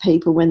for a lot of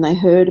people when they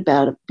heard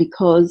about it,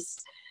 because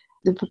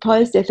the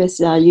proposed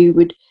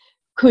FSRU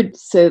could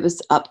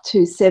service up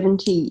to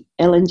 70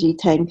 LNG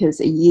tankers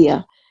a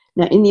year.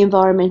 Now, in the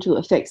environmental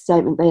effects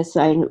statement, they're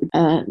saying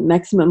a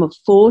maximum of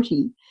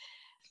 40,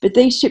 but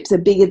these ships are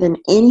bigger than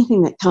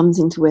anything that comes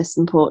into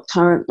Western Port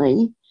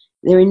currently.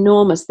 They're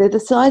enormous. They're the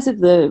size of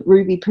the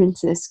Ruby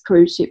Princess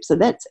cruise ship, so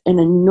that's an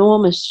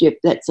enormous ship.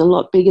 That's a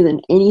lot bigger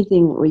than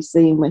anything that we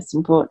see in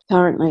Western Port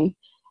currently.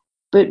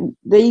 But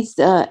these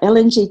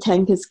LNG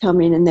tankers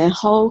come in and their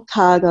whole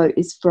cargo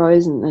is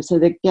frozen, so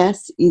the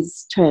gas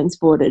is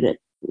transported at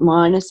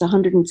minus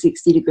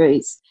 160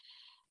 degrees.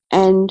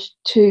 And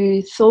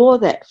to thaw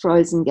that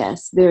frozen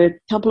gas, there are a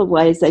couple of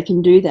ways they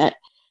can do that.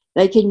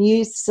 They can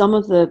use some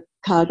of the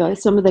cargo,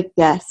 some of the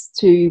gas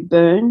to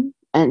burn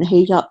and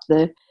heat up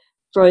the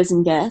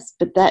frozen gas,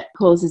 but that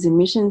causes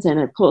emissions, and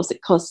of course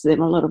it costs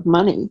them a lot of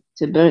money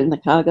to burn the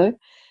cargo.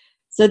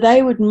 So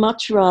they would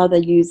much rather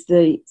use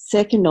the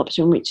second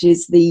option, which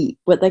is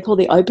what they call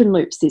the open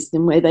loop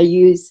system, where they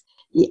use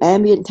the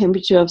ambient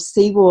temperature of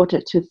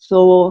seawater to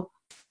thaw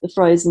the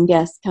frozen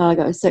gas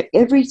cargo. So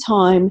every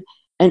time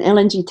an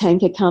LNG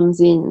tanker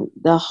comes in,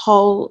 the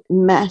whole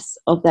mass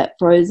of that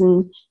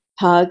frozen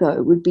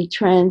cargo would be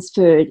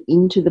transferred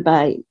into the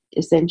bay.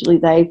 Essentially,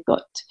 they've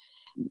got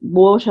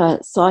water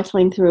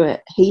cycling through a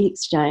heat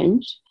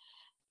exchange.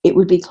 It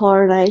would be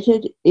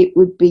chlorinated. It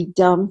would be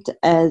dumped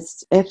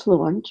as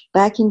effluent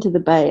back into the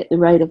bay at the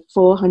rate of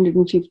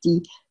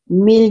 450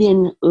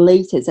 million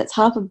litres. That's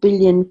 500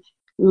 million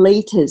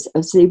litres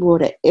of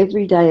seawater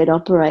every day it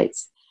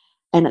operates.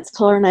 And it's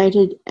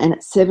chlorinated and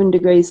it's 7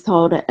 degrees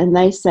colder. And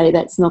they say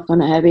that's not going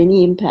to have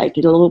any impact.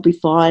 It'll all be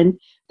fine.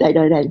 They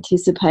don't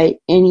anticipate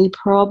any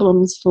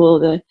problems for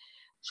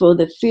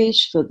the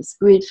fish, for the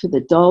squid, for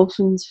the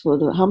dolphins, for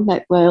the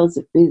humpback whales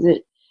that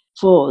visit,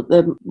 for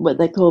what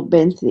they call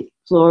benthic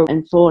flora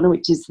and fauna,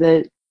 which is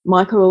the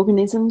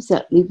microorganisms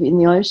that live in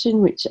the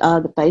ocean, which are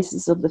the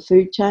basis of the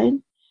food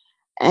chain.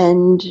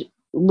 And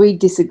we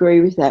disagree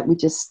with that.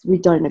 We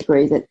don't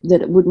agree that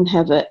it wouldn't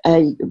have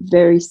a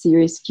very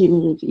serious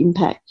cumulative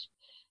impact.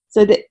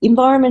 So the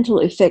environmental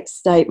effects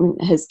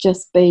statement has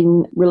just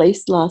been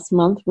released last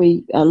month.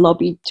 We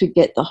lobbied to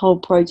get the whole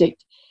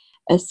project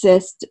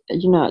assessed, at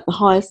the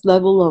highest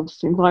level of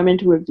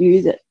environmental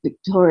review that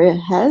Victoria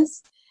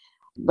has.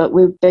 But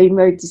we've been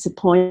very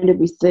disappointed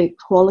with the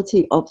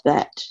quality of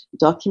that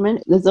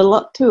document. There's a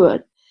lot to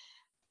it,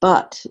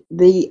 but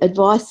the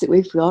advice that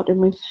we've got,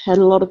 and we've had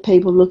a lot of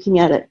people looking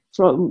at it,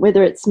 from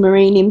whether it's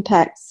marine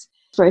impacts,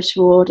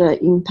 freshwater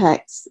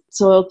impacts,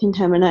 soil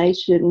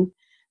contamination,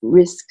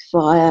 risk,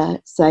 fire,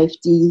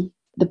 safety,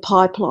 the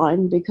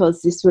pipeline,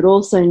 because this would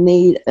also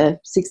need a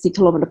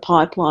 60-kilometre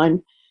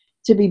pipeline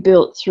to be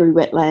built through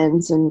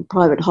wetlands and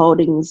private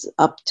holdings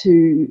up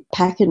to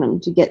Pakenham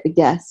to get the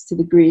gas to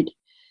the grid.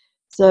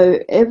 So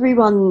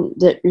everyone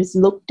that has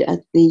looked at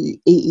the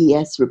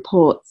EES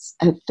reports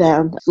have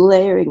found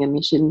glaring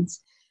omissions,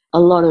 a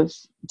lot of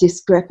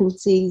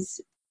discrepancies,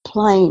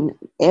 plain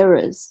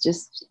errors,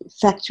 just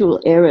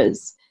factual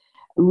errors,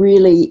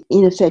 really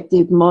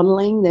ineffective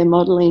modelling. Their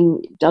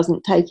modelling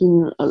doesn't take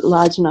in a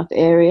large enough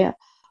area,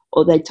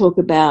 or they talk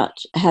about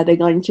how they're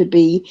going to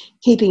be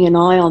keeping an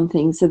eye on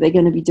things, so they're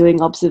going to be doing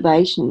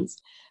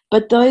observations.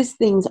 But those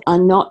things are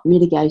not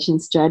mitigation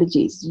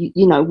strategies.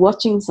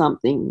 Watching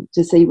something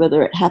to see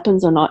whether it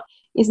happens or not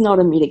is not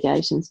a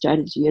mitigation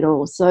strategy at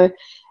all. So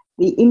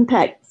the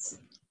impacts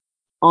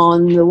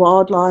on the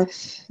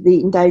wildlife,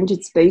 the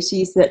endangered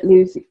species that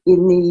live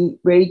in the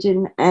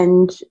region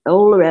and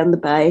all around the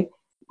bay,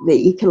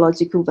 the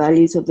ecological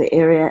values of the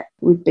area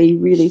would be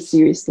really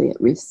seriously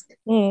at risk.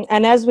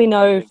 And as we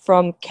know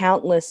from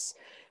countless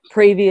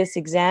previous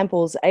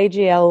examples,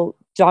 AGL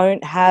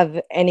don't have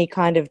any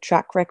kind of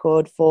track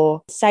record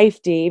for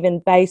safety,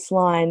 even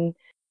baseline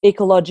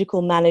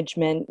ecological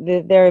management.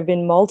 There have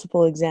been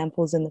multiple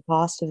examples in the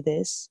past of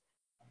this.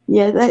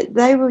 Yeah,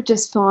 they were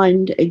just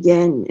fined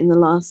again in the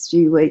last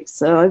few weeks.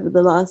 So over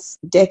the last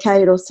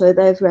decade or so,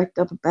 they've racked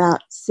up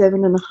about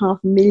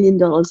 $7.5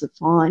 million of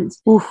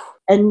fines. Oof.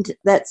 And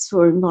that's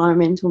for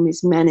environmental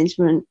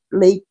mismanagement,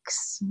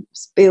 leaks,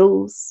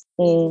 spills,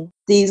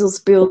 diesel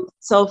spills,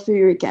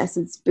 sulfuric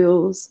acid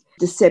spills,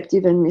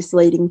 deceptive and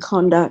misleading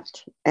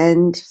conduct,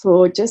 and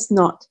for just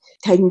not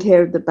taking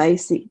care of the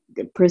basic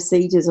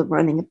procedures of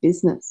running a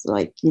business,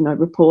 like,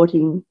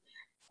 reporting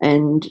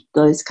and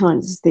those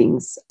kinds of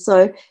things.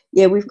 So,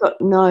 yeah, we've got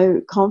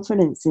no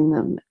confidence in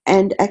them.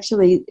 And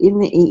actually, in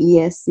the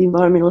EES, the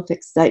Environmental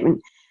Effects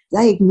Statement,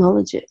 they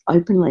acknowledge it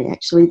openly,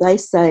 actually. They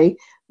say,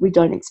 we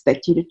don't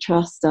expect you to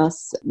trust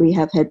us. We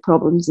have had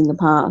problems in the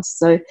past.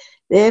 So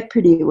they're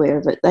pretty aware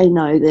of it. They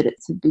know that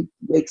it's a big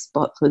weak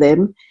spot for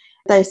them.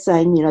 They're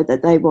saying,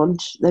 that they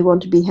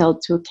want to be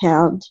held to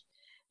account.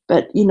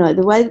 But,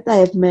 the way that they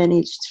have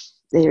managed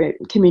their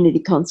community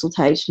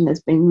consultation has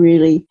been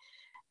really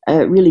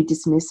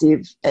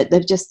dismissive.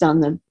 They've just done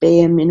the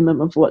bare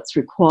minimum of what's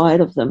required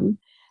of them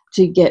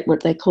to get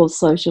what they call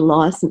social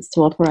licence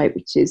to operate,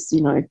 which is,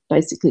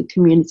 basically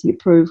community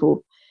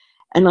approval.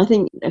 And I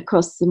think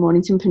across the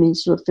Mornington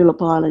Peninsula,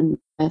 Phillip Island,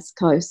 Bass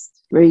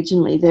Coast,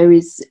 regionally, there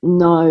is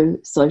no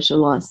social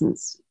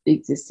licence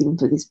existing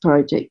for this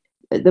project.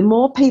 The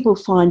more people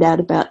find out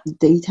about the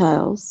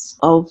details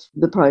of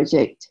the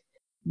project,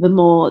 the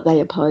more they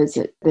oppose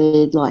it.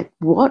 They're like,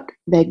 what?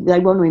 They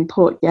want to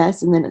import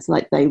gas, and then it's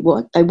like, they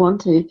want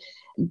to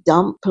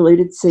dump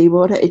polluted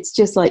seawater. It's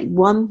just like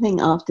one thing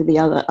after the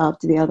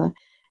other.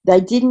 They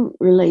didn't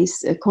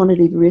release a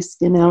quantitative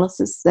risk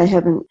analysis. They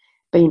haven't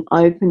been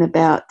open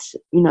about,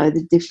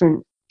 the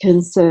different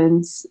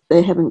concerns.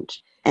 They haven't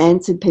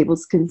answered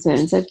people's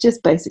concerns. They've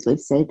just basically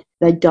said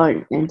they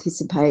don't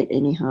anticipate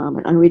any harm,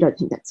 and we don't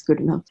think that's good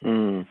enough.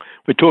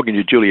 We're talking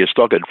to Julia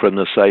Stockett from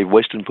the Save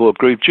Western Port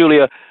Group.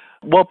 Julia,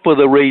 what were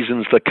the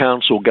reasons the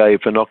council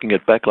gave for knocking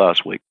it back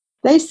last week?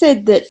 They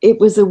said that it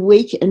was a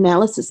weak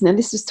analysis. Now,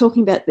 this was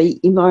talking about the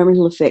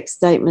environmental effects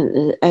statement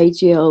that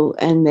AGL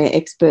and their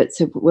experts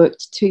have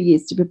worked 2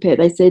 years to prepare.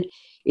 They said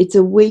it's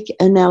a weak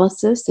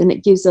analysis and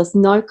it gives us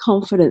no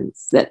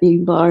confidence that the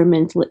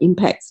environmental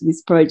impacts of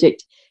this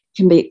project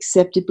can be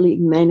acceptably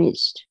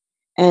managed.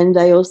 And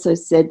they also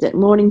said that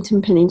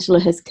Mornington Peninsula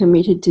has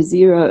committed to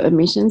zero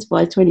emissions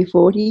by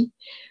 2040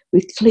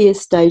 with clear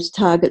stage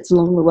targets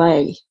along the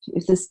way.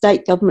 If the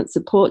state government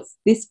supports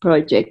this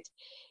project,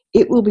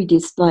 it will be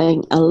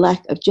displaying a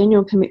lack of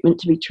genuine commitment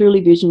to be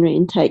truly visionary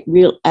and take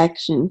real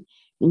action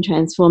in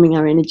transforming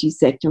our energy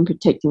sector and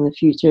protecting the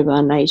future of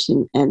our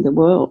nation and the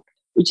world,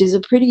 which is a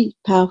pretty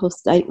powerful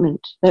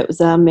statement. That was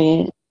our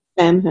Mayor,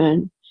 Sam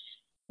Hearn,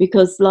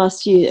 because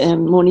last year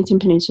Mornington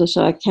Peninsula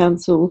Shire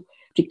Council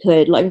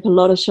declared, like a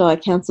lot of Shire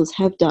councils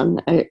have done,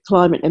 a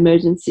climate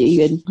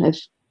emergency and have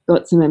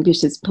got some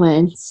ambitious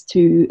plans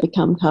to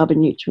become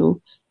carbon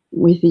neutral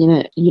within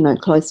a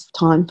close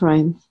time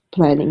frame.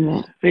 Planning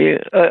that. Yeah.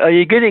 Are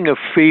you getting a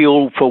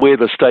feel for where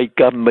the state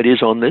government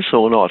is on this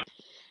or not?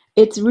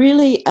 It's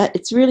really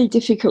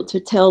difficult to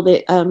tell.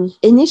 That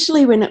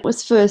initially, when it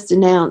was first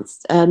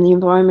announced, the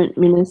Environment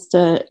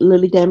Minister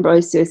Lily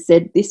D'Ambrosio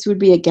said this would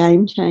be a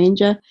game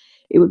changer.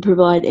 It would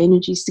provide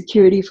energy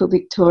security for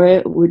Victoria.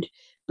 It would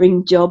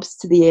bring jobs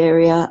to the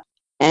area,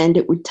 and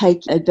it would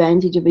take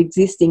advantage of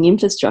existing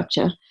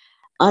infrastructure.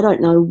 I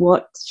don't know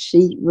what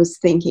she was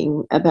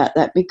thinking about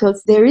that,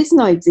 because there is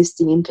no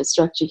existing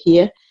infrastructure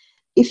here.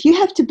 If you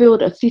have to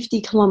build a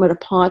 50-kilometre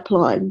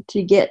pipeline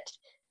to get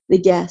the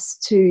gas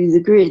to the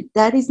grid,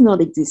 that is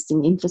not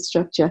existing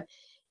infrastructure.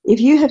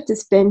 If you have to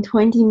spend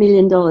 $20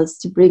 million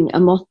to bring a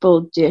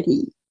mothballed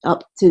jetty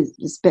up to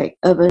the spec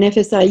of an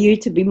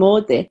FSRU to be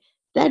moored there,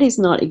 that is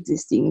not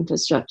existing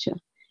infrastructure.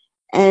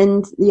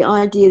 And the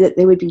idea that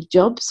there would be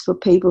jobs for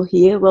people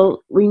here,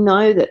 well, we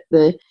know that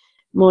the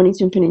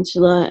Mornington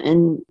Peninsula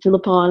and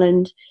Phillip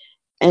Island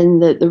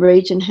and the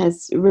region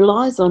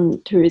relies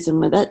on tourism.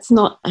 Well, that's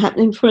not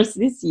happening for us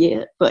this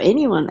year, for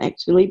anyone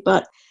actually,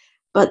 but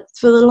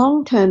for the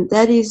long term,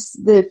 that is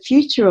the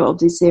future of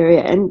this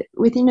area. And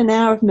within an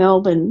hour of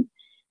Melbourne,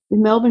 with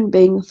Melbourne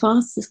being the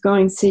fastest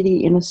growing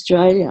city in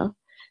Australia,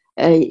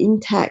 an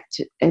intact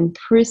and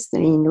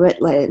pristine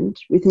wetland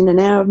within an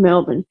hour of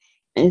Melbourne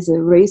is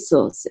a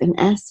resource, an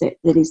asset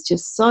that is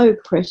just so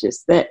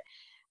precious that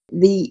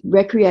the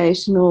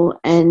recreational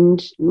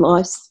and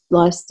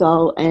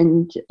lifestyle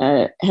and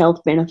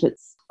health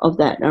benefits of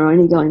that are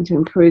only going to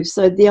improve.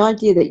 So the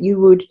idea that you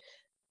would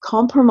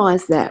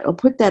compromise that or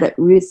put that at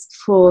risk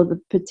for the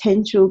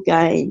potential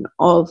gain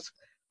of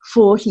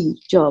 40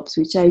 jobs,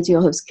 which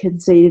AGL has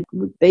conceded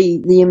would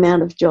be the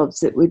amount of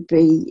jobs that would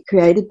be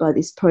created by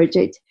this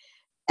project,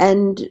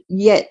 and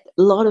yet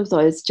a lot of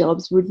those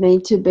jobs would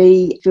need to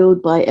be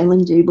filled by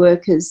LNG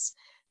workers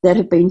that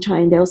have been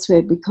trained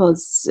elsewhere,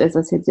 because, as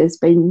I said, there's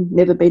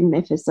never been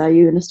an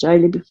FSRU in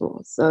Australia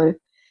before. So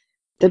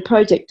the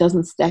project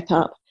doesn't stack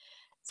up.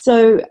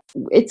 So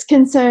it's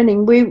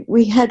concerning.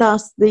 We had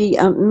asked the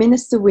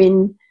Minister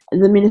Wynne,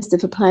 the Minister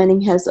for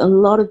Planning, has a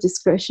lot of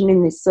discretion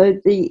in this. So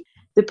the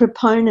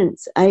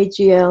proponents,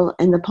 AGL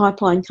and the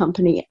pipeline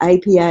company,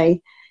 APA,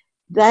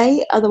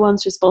 they are the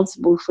ones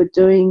responsible for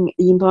doing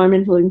the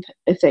environmental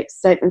effects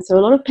statement. So a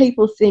lot of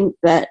people think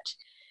that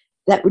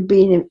would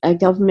be in a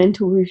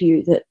governmental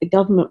review, that the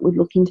government would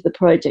look into the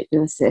project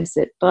and assess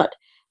it. But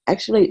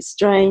actually it's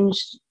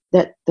strange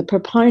that the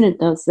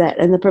proponent does that,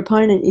 and the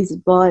proponent is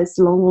advised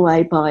along the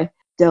way by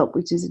DELP,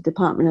 which is the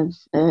Department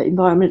of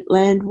Environment,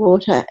 Land,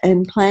 Water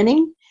and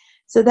Planning.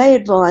 So they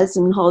advise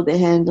and hold their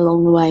hand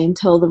along the way and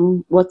tell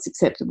them what's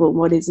acceptable and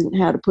what isn't,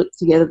 how to put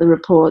together the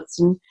reports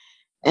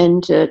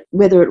and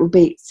whether it will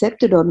be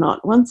accepted or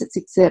not. Once it's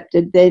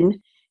accepted,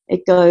 then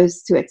it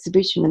goes to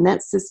exhibition, and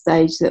that's the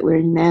stage that we're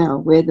in now,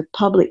 where the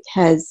public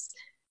has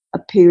a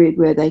period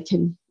where they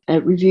can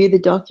review the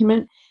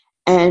document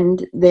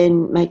and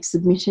then make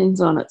submissions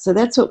on it. So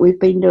that's what we've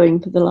been doing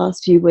for the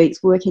last few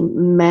weeks,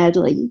 working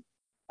madly,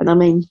 and I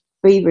mean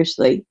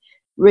feverishly,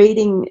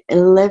 reading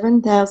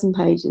 11,000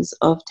 pages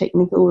of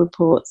technical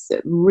reports that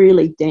are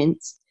really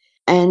dense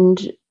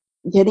and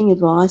getting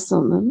advice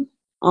on them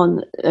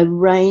on a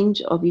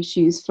range of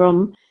issues,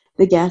 from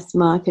the gas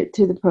market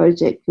to the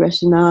project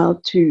rationale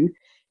to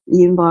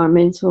the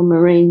environmental,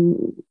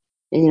 marine,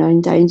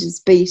 endangered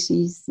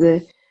species,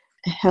 the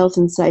health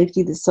and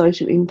safety, the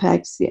social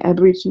impacts, the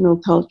Aboriginal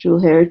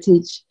cultural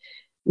heritage,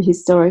 the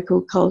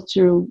historical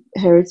cultural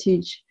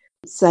heritage,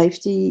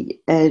 safety,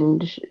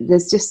 and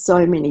there's just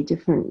so many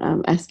different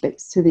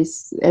aspects to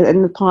this,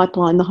 and the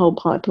pipeline, the whole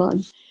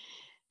pipeline.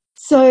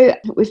 So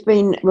we've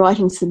been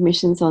writing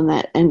submissions on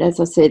that, and as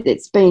I said,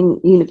 it's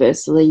been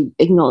universally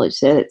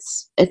acknowledged that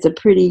it's a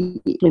pretty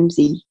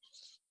flimsy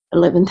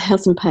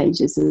 11,000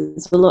 pages.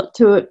 There's a lot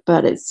to it,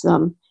 but it's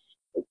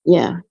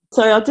yeah.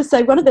 So I'll just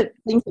say one of the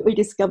things that we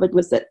discovered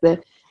was that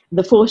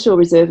the foreshore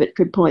reserve at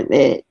Crib Point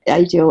there,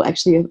 AGL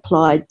actually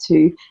applied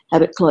to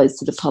have it closed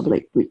to the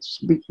public,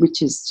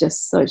 which is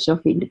just so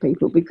shocking to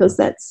people, because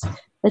that's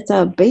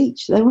our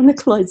beach. They want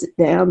to close it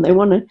down. They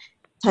want to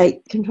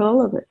take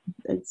control of it.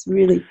 It's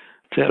really...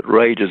 It's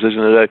outrageous, isn't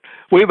it?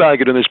 We've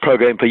argued in this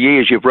program for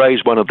years. You've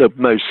raised one of the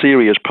most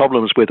serious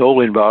problems with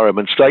all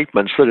environment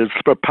statements, that it's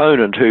the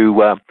proponent who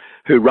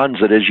runs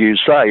it, as you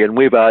say, and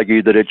we've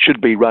argued that it should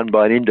be run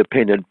by an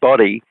independent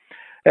body,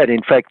 and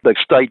in fact the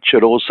state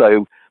should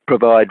also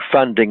provide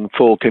funding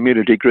for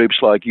community groups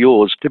like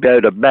yours to be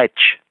able to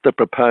match the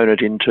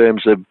proponent in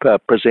terms of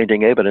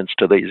presenting evidence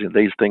to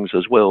these things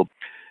as well.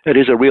 It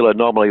is a real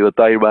anomaly that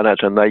they run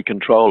it and they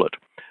control it.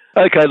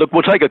 Okay, look,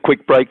 we'll take a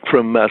quick break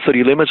from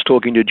City Limits,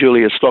 talking to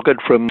Julia Stockett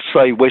from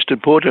Save Western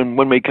Port, and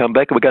when we come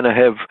back, we're going to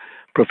have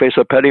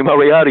Professor Paddy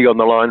Moriarty on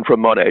the line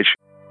from Monash.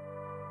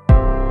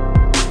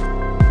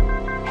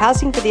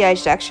 Housing for the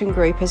Aged Action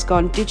Group has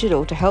gone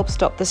digital to help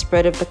stop the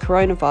spread of the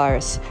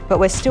coronavirus, but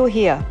we're still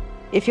here.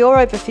 If you're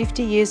over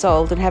 50 years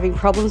old and having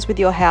problems with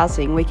your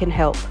housing, we can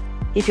help.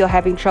 If you're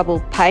having trouble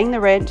paying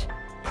the rent,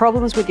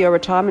 problems with your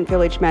retirement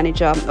village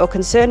manager, or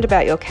concerned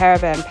about your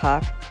caravan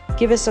park,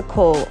 give us a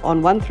call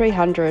on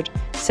 1300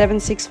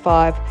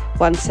 765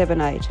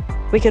 178.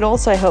 We can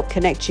also help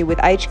connect you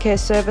with aged care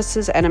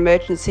services and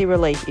emergency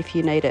relief if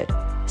you need it.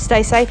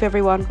 Stay safe,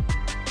 everyone.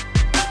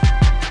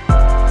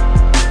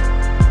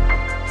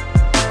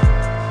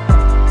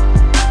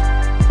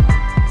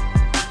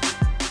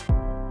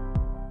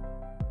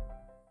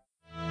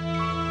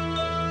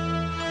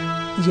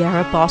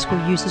 Yarra Bicycle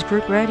Users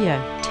Group Radio,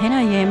 10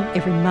 a.m.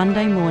 every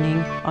Monday morning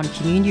on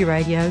Community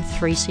Radio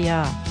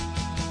 3CR.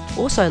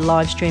 Also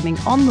live streaming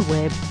on the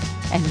web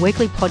and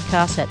weekly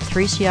podcasts at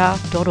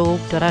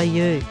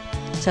 3cr.org.au.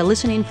 So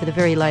listen in for the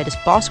very latest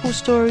bicycle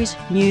stories,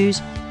 news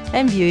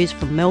and views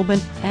from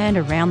Melbourne and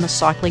around the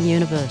cycling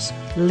universe.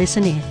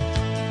 Listen in.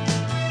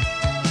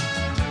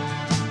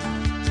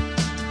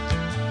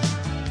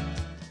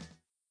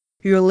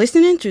 You're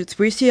listening to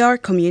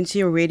 3CR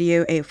Community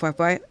Radio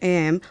 855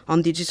 AM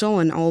on digital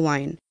and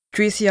online.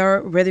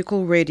 3CR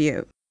Radical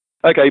Radio.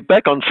 Okay,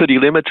 back on City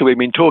Limits, we've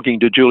been talking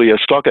to Julia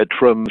Stockett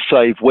from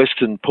Save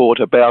Western Port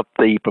about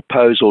the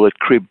proposal at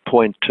Crib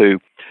Point to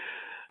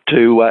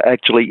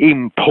actually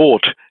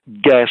import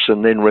gas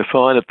and then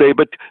refine it there.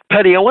 But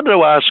Paddy, I wanted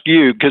to ask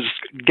you, because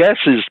gas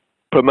is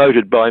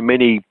promoted by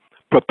many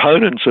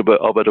proponents of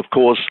it, of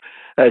course,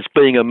 as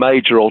being a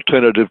major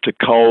alternative to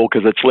coal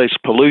because it's less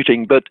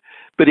polluting, but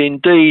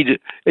indeed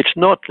it's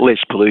not less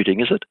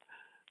polluting, is it?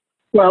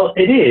 Well,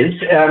 it is,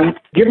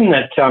 given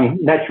that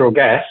natural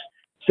gas,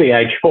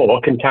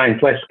 CH4,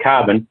 contains less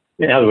carbon.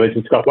 In other words,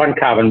 it's got one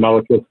carbon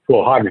molecule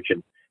for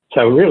hydrogen.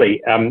 So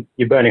really,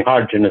 you're burning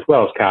hydrogen as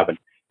well as carbon.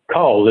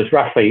 Coal is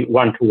roughly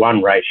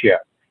 1-to-1 ratio.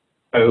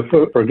 So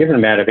for a given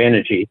amount of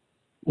energy,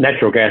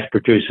 natural gas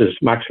produces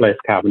much less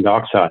carbon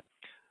dioxide.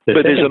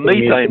 But there's a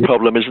methane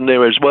problem, isn't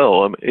there, as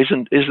well?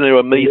 Isn't there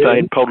a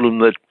methane problem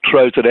that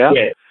throws it out?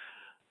 Yeah.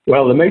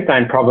 Well, the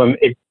methane problem,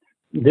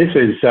 this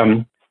is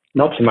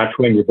not so much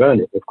when you burn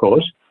it, of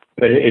course,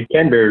 but it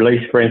can be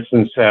released, for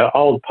instance,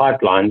 old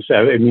pipelines,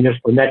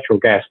 municipal natural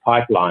gas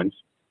pipelines.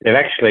 They've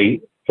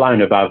actually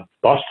flown above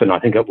Boston, I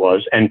think it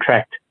was, and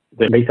tracked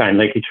the methane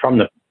leakage from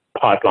the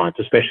pipelines,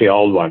 especially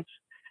old ones.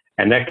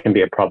 And that can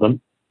be a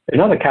problem.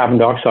 Another carbon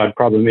dioxide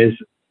problem is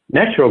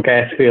natural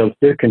gas fields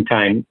do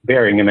contain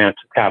varying amounts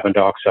of carbon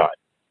dioxide.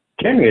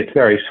 Generally, it's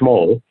very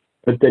small,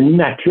 but the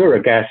Natura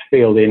gas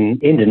field in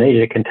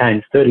Indonesia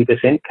contains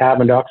 30%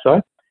 carbon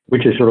dioxide,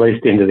 which is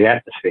released into the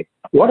atmosphere.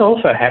 What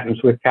also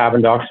happens with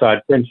carbon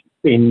dioxide, for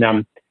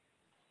instance,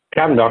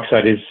 carbon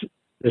dioxide is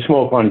the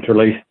small quantity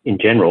released in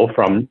general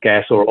from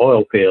gas or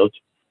oil fields,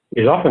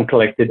 is often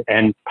collected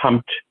and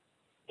pumped,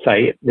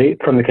 say,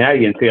 from the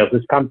Canadian fields,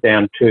 it's pumped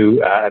down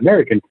to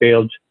American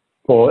fields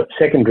for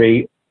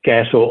secondary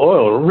gas or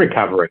oil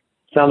recovery.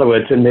 So in other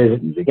words, and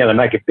they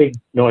make a big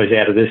noise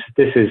out of this.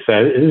 This is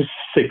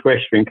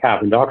sequestering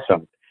carbon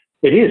dioxide.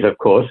 It is, of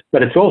course,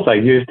 but it's also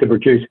used to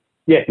produce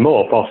yet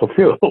more fossil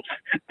fuels.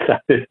 So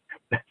there's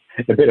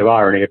a bit of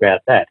irony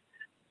about that.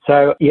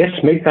 So yes,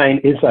 methane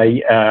is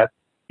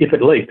if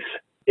it leaks,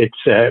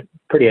 it's a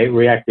pretty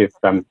reactive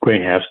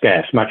greenhouse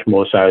gas, much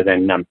more so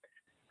than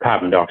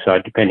carbon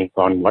dioxide, depending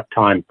on what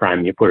time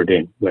frame you put it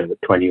in, whether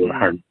 20 or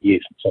 100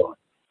 years and so on.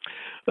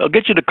 I'll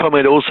get you to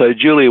comment also.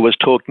 Julia was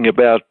talking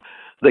about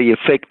the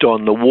effect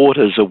on the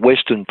waters of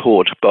Western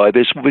Port by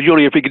this.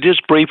 Julia, if you could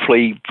just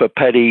briefly, for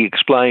Paddy,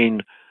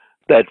 explain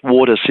that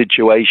water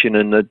situation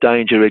and the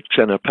danger it's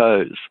going to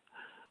pose.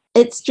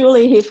 It's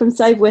Julia here from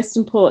Save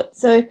Western Port.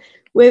 So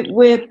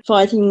we're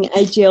fighting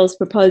AGL's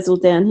proposal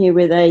down here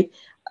where they,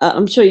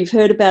 I'm sure you've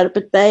heard about it,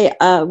 but they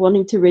are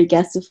wanting to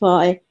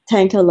regasify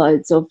tanker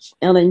loads of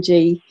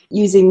LNG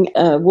using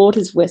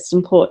Waters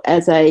Western Port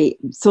as a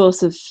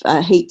source of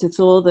heat to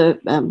thaw the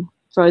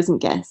frozen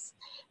gas.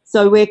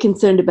 So we're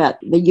concerned about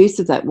the use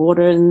of that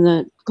water and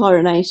the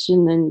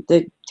chlorination and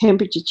the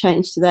temperature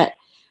change to that.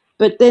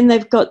 But then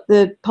they've got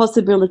the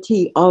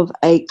possibility of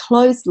a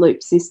closed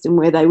loop system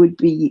where they would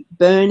be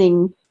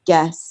burning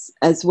gas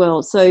as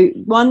well. So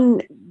one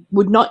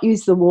would not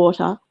use the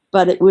water,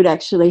 but it would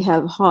actually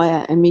have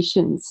higher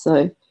emissions.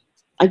 So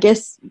I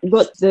guess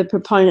what the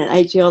proponent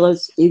AGL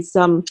is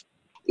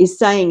is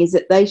saying is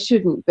that they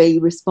shouldn't be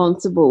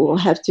responsible or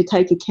have to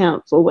take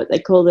account for what they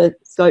call the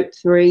scope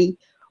 3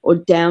 or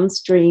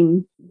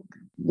downstream,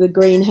 the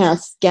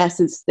greenhouse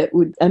gases that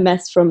would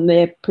amass from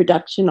their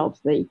production of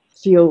the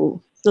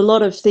fuel. There's a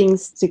lot of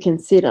things to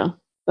consider.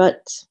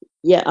 But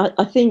yeah,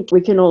 I think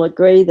we can all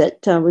agree that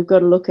we've got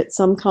to look at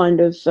some kind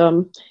of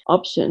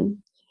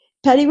option.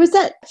 Paddy, was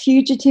that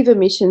fugitive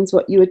emissions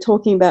what you were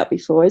talking about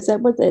before? Is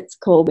that what that's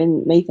called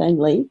when methane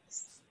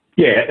leaks?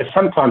 Yeah,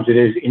 sometimes it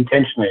is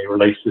intentionally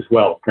released as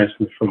well. For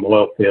instance, from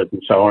oil fields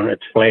and so on,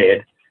 it's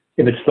flared.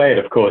 If it's flared,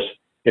 of course,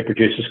 it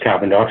produces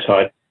carbon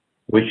dioxide,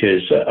 which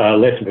is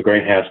less of a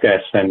greenhouse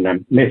gas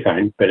than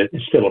methane, but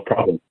it's still a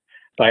problem.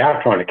 They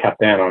are trying to cut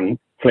down on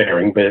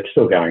flaring, but it's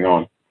still going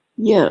on.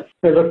 Yeah.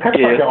 So look, perhaps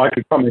I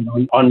could comment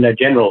on the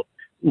general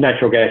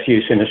natural gas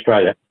use in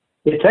Australia.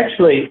 It's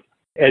actually,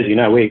 as you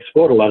know, we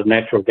export a lot of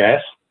natural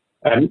gas.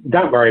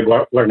 Don't worry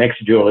what an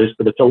exajoule is,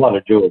 but it's a lot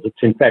of joules. It's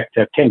in fact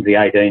 10 to the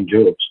 18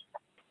 joules.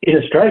 In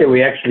Australia,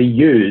 we actually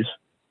use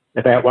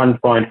about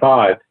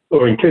 1.5,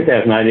 or in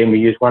 2018, we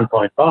used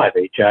 1.5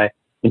 EJ.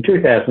 In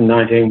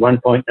 2019,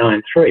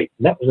 1.93. And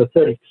that was a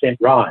 30%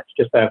 rise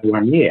just over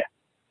 1 year.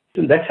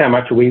 So that's how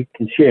much we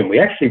consume. We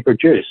actually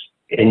produce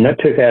in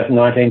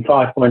 2019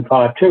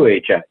 5.52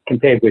 EJ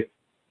compared with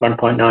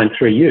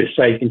 1.93 use.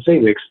 So you can see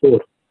we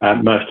export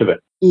most of it.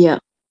 Yeah.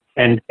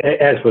 And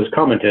as was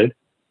commented,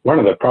 one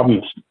of the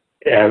problems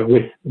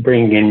with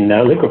bringing in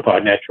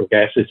liquefied natural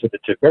gas is that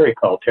it's a very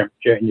cold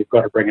temperature and you've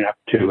got to bring it up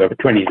to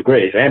 20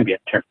 degrees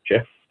ambient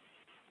temperature.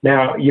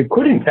 Now, you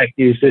could in fact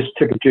use this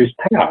to produce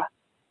power.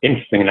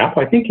 Interesting enough,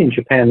 I think in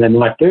Japan they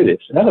might do this.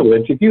 In other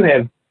words, if you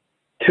have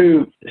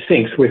two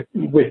sinks with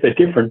the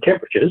different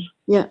temperatures,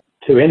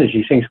 two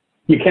energy sinks,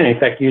 you can in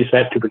fact use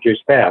that to produce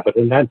power, but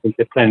I don't think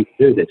they're planning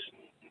to do this.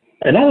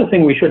 Another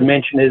thing we should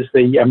mention is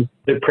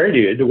the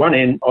Prelude, the one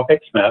of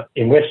Exmouth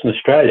in Western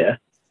Australia.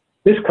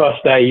 This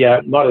cost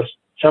a modest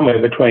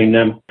somewhere between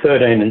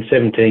 13 and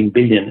 17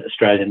 billion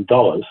Australian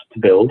dollars to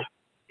build.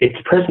 It's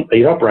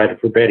presently operated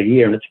for about a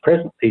year and it's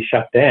presently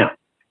shut down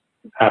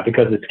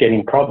because it's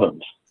getting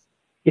problems.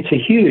 It's a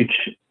huge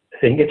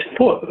thing.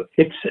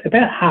 It's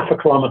about half a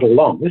kilometre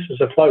long. This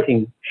is a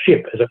floating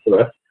ship, as it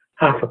were,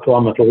 half a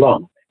kilometre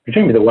long.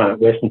 Presumably the one at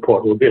Western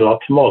Port will be a lot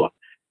smaller.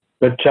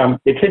 But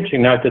it's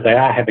interesting to note that they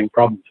are having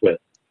problems with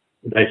it.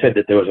 They said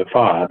that there was a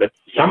fire, but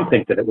some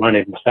think that it won't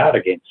even start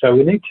again. So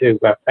we need to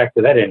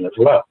factor that in as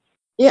well.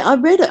 Yeah, I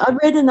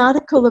read an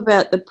article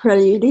about the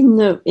Prelude in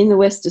the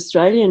West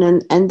Australian,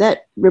 and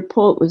that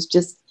report was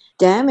just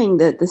damning.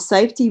 The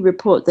safety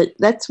report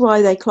that's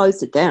why they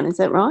closed it down. Is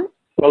that right?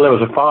 Well, there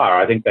was a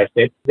fire, I think they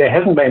said. There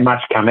hasn't been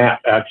much come out.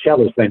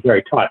 Shell has been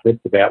very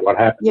tight-lipped about what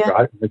happened,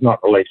 right? It's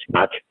not released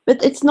much.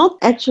 But it's not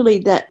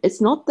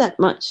that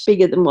much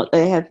bigger than what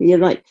they have here.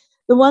 Like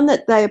the one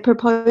that they are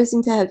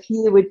proposing to have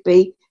here would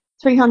be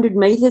 300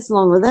 metres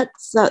long. Well,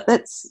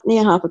 that's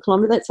near half a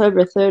kilometre. That's over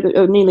a third,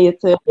 or nearly a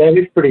third. Yeah,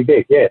 it's pretty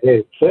big. Yeah,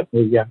 it's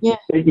certainly. Yeah.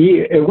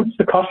 What's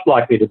the cost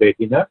likely to be? Do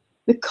you know?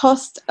 The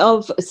cost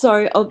of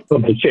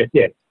the ship.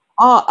 Yeah.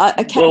 Oh,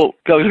 okay. Well,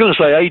 I was going to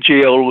say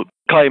AGL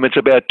claim it's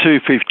about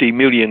 $250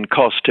 million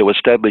cost to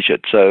establish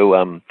it.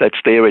 So that's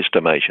their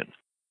estimation.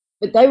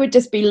 But they would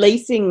just be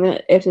leasing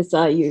the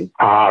FSRU.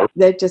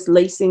 They're just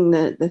leasing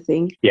the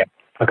thing. Yeah.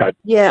 Okay.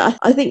 Yeah,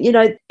 I think,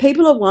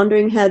 people are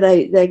wondering how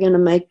they're going to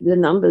make the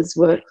numbers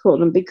work for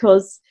them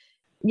because,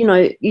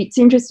 it's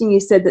interesting you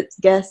said that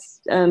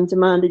gas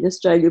demand in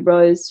Australia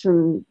rose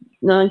from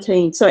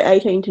 18 to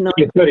 19.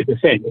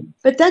 30%.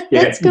 But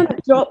that's going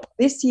to drop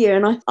this year,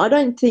 and I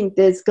don't think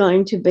there's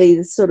going to be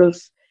the sort of,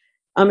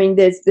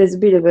 there's a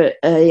bit of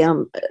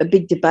a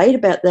big debate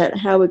about that,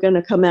 how we're going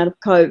to come out of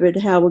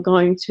COVID, how we're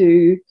going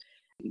to,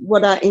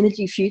 what our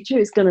energy future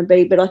is going to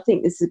be, but I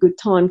think this is a good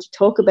time to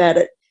talk about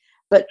it.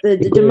 But the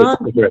demand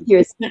this year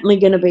is certainly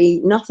going to be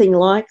nothing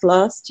like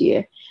last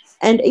year.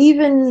 And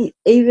even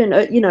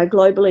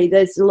globally,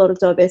 there's a lot of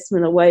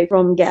divestment away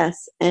from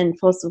gas and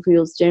fossil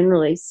fuels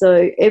generally.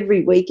 So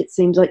every week it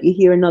seems like you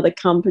hear another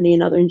company,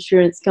 another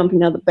insurance company,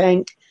 another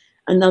bank,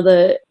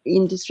 another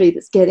industry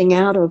that's getting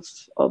out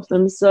of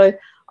them. So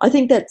I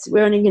think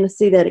we're only going to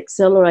see that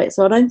accelerate.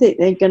 So I don't think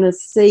they're going to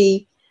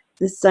see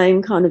the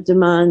same kind of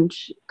demand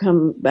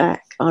come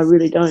back. I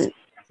really don't.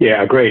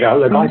 Yeah, agreed.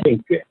 Look,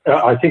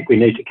 I think we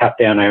need to cut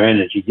down our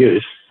energy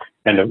use,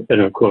 and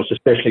of course,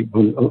 especially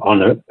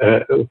on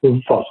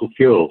fossil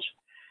fuels.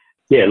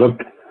 Yeah, look,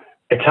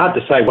 it's hard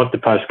to say what the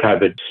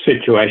post-COVID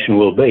situation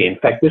will be. In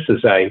fact, this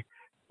is a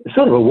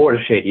sort of a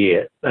watershed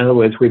year. In other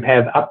words, we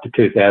have up to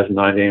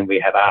 2019, we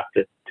have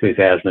after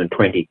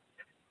 2020,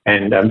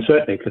 and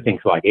certainly for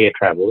things like air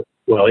travel.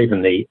 Well,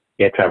 even the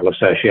Air Travel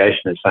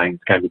Association is saying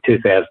it's going to be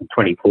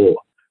 2024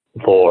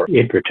 before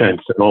it returns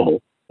to normal.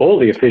 All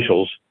the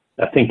officials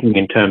are thinking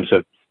in terms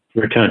of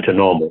return to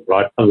normal,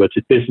 right? In other words,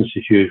 business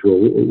as usual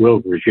will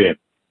resume,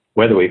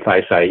 whether we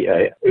face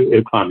a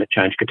climate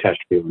change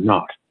catastrophe or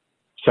not.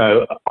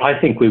 So I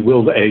think we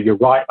will, you're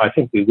right, I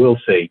think we will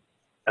see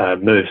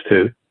moves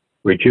to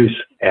reduce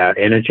our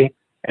energy.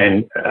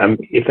 And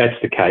if that's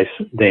the case,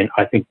 then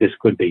I think this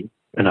could be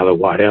another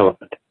white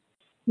elephant.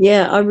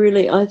 Yeah,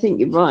 I think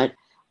you're right.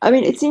 I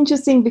mean, it's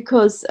interesting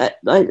because I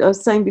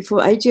was saying before,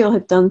 AGL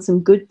have done some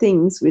good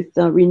things with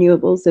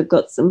renewables. They've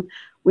got some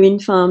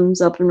wind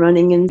farms up and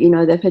running, and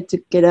they've had to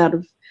get out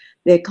of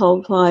their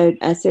coal-fired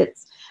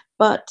assets.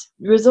 But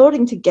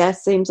resorting to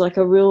gas seems like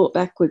a real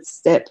backward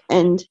step.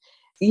 And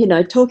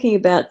talking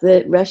about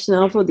the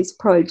rationale for this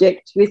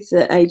project with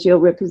the AGL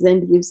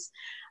representatives,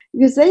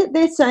 because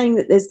they're saying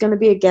that there's going to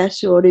be a gas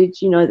shortage.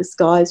 The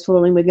sky's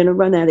falling. We're going to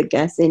run out of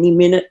gas any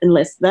minute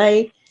unless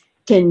they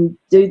can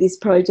do this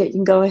project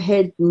and go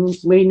ahead, and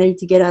we need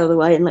to get out of the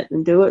way and let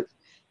them do it.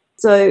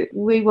 So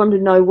we want to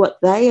know what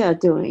they are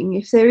doing.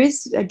 If there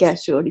is a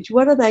gas shortage,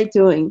 what are they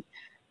doing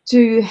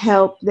to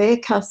help their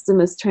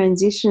customers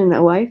transition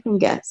away from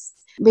gas?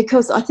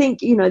 Because I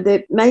think,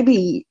 that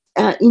maybe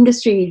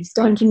industry is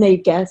going to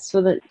need gas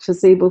for the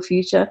foreseeable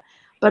future,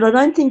 but I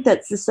don't think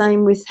that's the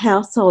same with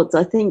households.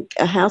 I think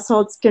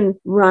households can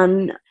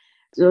run,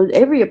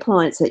 every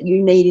appliance that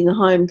you need in the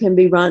home can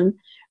be run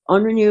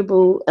on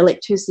renewable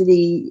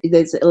electricity.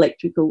 There's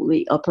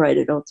electrically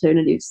operated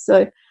alternatives.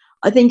 So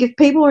I think if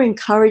people are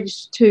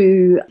encouraged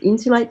to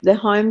insulate their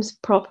homes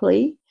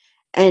properly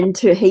and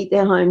to heat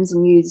their homes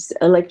and use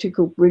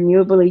electrical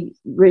renewably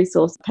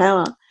resourced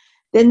power,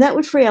 then that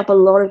would free up a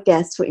lot of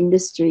gas for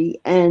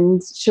industry,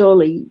 and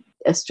surely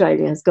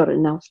Australia has got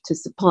enough to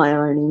supply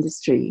our own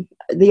industry.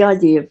 The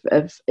idea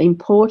of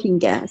importing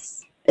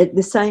gas at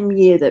the same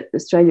year that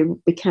Australia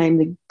became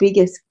the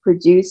biggest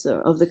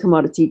producer of the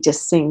commodity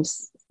just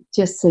seems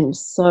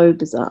so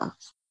bizarre.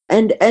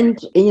 And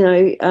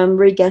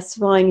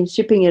regasifying and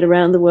shipping it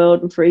around the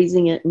world and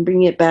freezing it and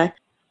bringing it back,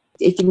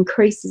 it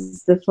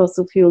increases the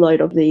fossil fuel load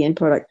of the end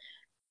product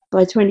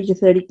by 20 to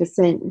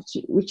 30%,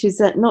 which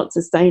is not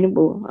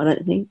sustainable, I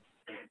don't think.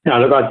 No,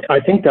 look, I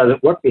think though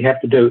that what we have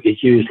to do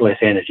is use less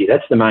energy.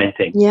 That's the main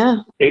thing. Yeah.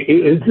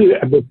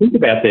 Think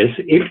about this.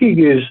 If you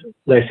use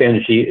less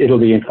energy, it'll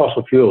be in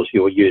fossil fuels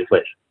you'll use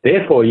less.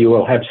 Therefore, you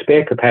will have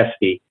spare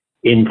capacity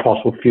in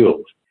fossil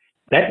fuels.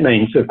 That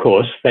means, of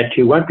course, that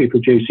you won't be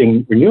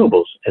producing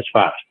renewables as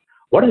fast.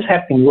 What is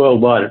happening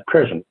worldwide at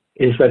present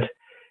is that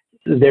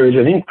there is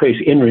an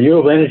increase in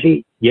renewable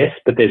energy, yes,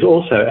 but there's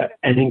also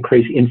an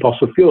increase in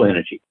fossil fuel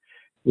energy.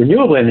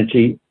 Renewable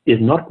energy is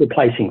not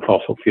replacing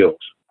fossil fuels.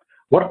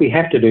 What we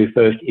have to do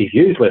first is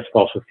use less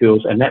fossil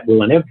fuels, and that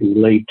will inevitably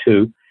lead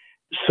to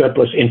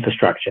surplus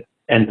infrastructure.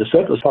 And the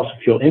surplus fossil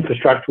fuel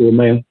infrastructure will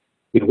mean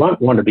we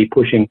won't want to be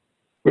pushing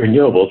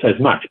renewables as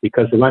much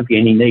because there won't be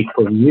any need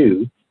for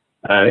new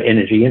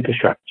energy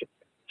infrastructure.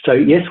 So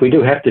yes, we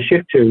do have to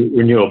shift to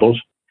renewables,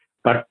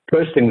 but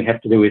first thing we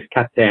have to do is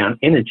cut down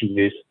energy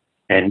use,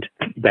 and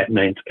that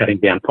means cutting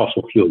down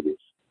fossil fuel use.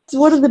 So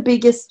what are the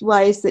biggest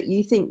ways that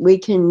you think we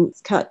can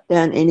cut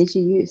down energy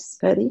use,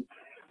 Paddy?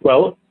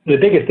 Well, the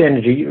biggest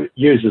energy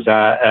users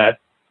are,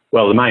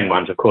 the main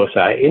ones, of course,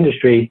 are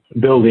industry,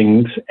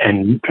 buildings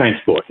and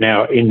transport.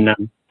 Now, in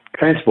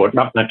transport,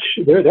 not much.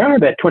 There are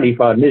about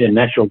 25 million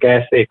natural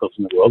gas vehicles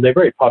in the world. They're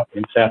very popular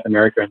in South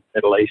America and the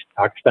Middle East,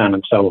 Pakistan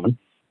and so on.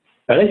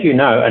 But as you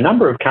know, a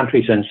number of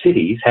countries and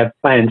cities have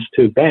plans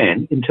to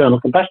ban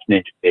internal combustion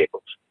engine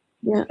vehicles.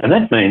 Yeah. And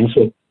that means,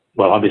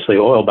 obviously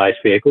oil-based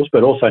vehicles,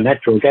 but also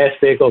natural gas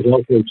vehicles and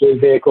LPG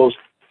vehicles,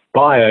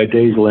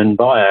 biodiesel and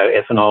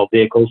bioethanol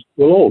vehicles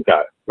will all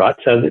go, right?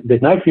 So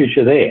there's no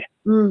future there.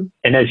 Mm.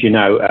 And as you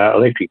know,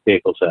 electric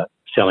vehicles are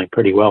selling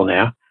pretty well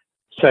now.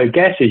 So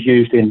gas is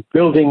used in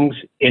buildings,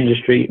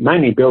 industry,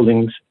 mainly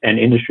buildings and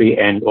industry,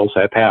 and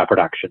also power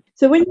production.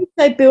 So when you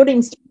say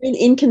buildings, do you mean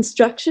in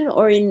construction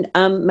or in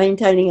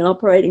maintaining and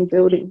operating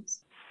buildings?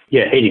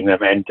 Yeah, heating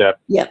them. And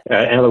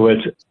in other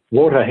words,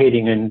 water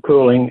heating and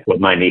cooling,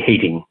 mainly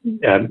heating,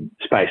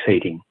 space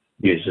heating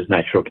uses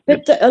natural gas.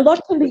 But a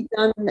lot can be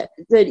done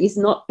that is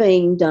not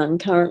being done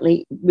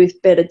currently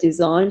with better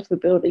design for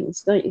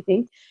buildings, don't you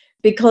think?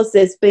 Because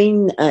there's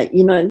been,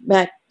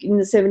 back in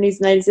the 70s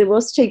and 80s, there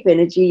was cheap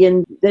energy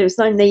and there was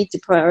no need to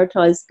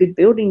prioritise good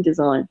building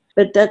design.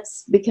 But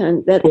there's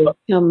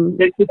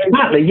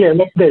smartly, yeah.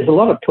 Look, there's a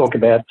lot of talk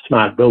about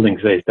smart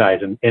buildings these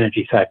days and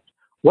energy savings.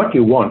 What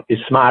you want is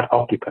smart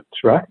occupants,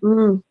 right?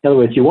 Mm. In other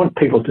words, you want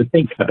people to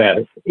think about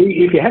it.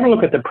 If you have a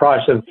look at the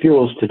price of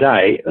fuels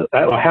today,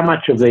 or how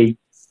much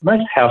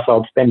most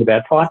households spend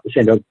about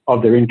 5%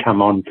 of their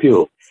income on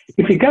fuel.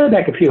 If you go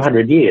back a few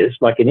hundred years,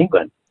 like in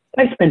England,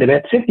 they spend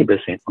about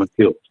 70% on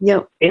fuel.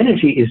 Yep.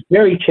 Energy is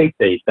very cheap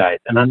these days,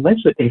 and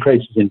unless it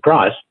increases in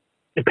price,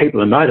 if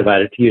people are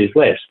motivated to use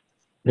less,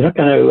 they're not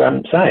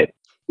going to save.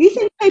 You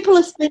think people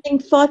are spending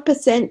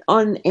 5%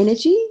 on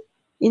energy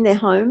in their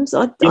homes?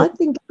 I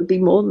think it would be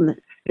more than that.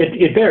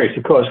 It varies,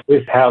 of course,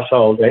 with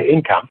household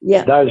income.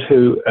 Yeah. Those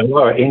who are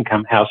lower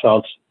income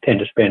households tend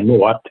to spend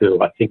more, up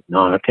to, I think,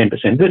 9 or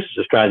 10%. This is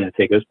Australian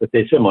figures, but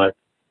they're similar.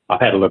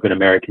 I've had a look at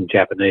American,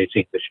 Japanese,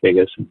 English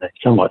figures, and they're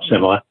somewhat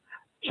similar.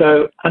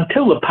 So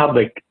until the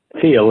public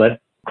feel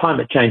that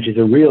climate change is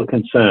a real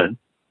concern,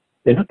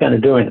 they're not going to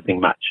do anything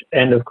much.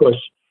 And, of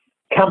course,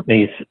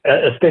 companies,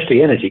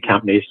 especially energy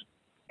companies,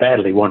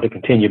 badly want to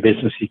continue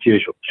business as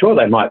usual. Sure,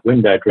 they might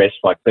window dress,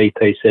 like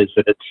BP says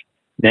that it's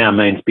now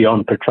means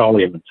beyond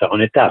petroleum and so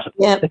on. It doesn't.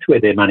 Yeah. That's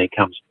where their money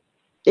comes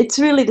from. It's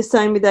really the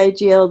same with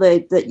AGL.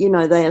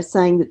 They are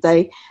saying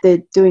that they're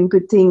doing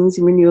good things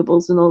in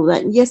renewables and all of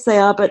that. And yes, they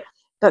are, but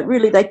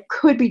really they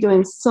could be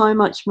doing so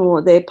much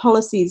more. Their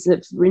policies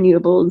of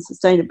renewable and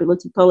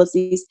sustainability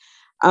policies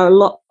are a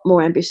lot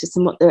more ambitious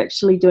than what they're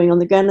actually doing on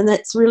the ground, and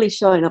that's really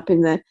showing up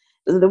in the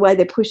way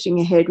they're pushing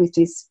ahead with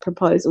this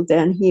proposal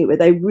down here, where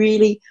they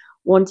really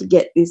want to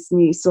get this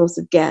new source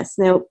of gas.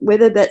 Now,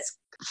 whether that's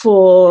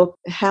for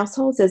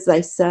households, as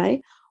they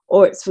say,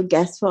 or it's for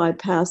gas-fired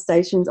power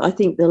stations, I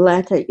think the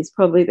latter is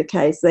probably the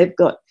case. They've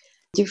got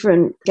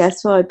different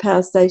gas-fired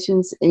power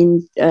stations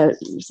in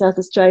South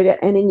Australia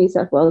and in New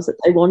South Wales that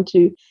they want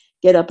to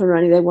get up and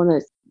running. They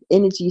want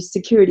energy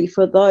security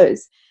for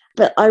those.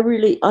 But I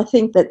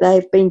think that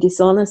they've been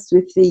dishonest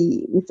with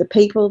the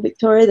people of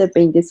Victoria. They've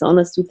been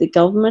dishonest with the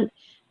government,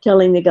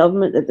 telling the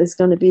government that there's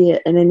going to be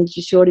an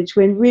energy shortage,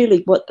 when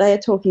really what they are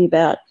talking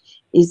about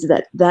is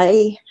that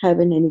they have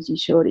an energy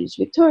shortage.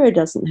 Victoria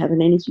doesn't have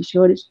an energy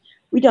shortage.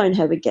 We don't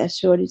have a gas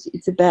shortage.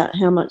 It's about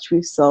how much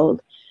we've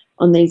sold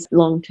on these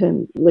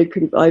long-term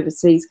lucrative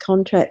overseas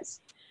contracts.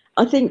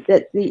 I think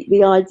that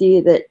the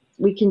idea that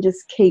we can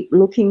just keep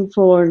looking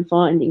for and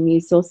finding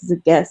new sources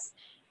of gas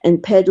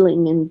and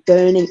peddling and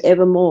burning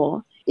ever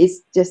more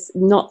is just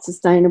not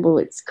sustainable.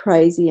 It's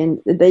crazy, and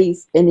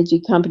these energy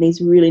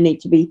companies really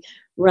need to be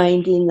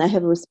reined in. They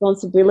have a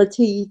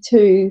responsibility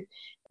to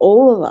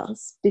all of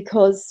us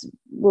because,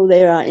 well,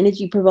 they're our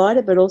energy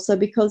provider, but also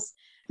because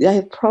they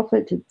have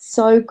profited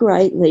so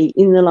greatly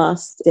in the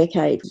last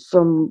decade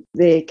from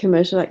their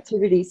commercial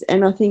activities.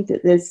 And I think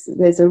that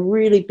there's a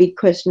really big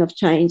question of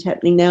change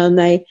happening now, and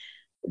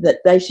that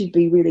they should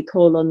be really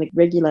called on the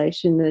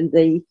regulation, and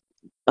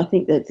I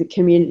think that the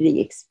community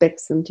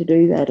expects them to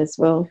do that as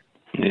well.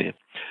 Yeah.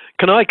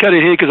 Can I cut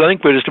it here, because I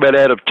think we're just about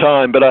out of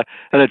time,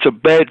 and it's a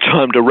bad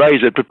time to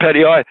raise it. But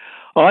Patty,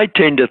 I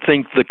tend to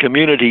think the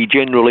community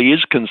generally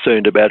is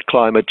concerned about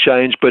climate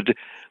change, but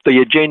the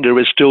agenda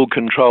is still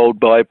controlled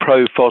by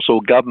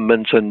pro-fossil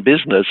governments and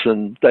business,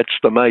 and that's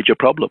the major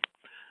problem.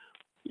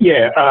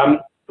 Yeah,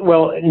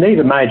 well,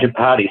 neither major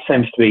party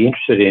seems to be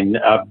interested in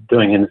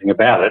doing anything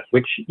about it,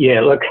 which,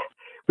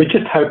 we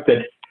just hope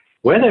that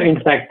whether, in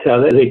fact,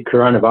 the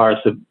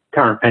coronavirus, the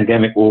current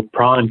pandemic, will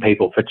prime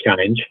people for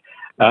change.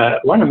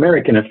 One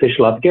American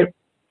official, I forget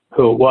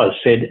who it was,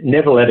 said,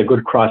 never let a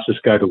good crisis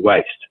go to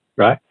waste,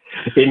 right?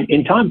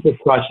 In times of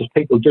crisis,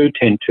 people do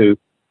tend to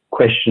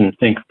question,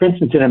 think. For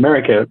instance, in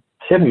America,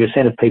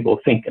 70% of people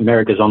think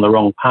America's on the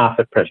wrong path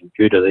at present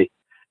due to the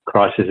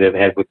crisis they've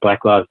had with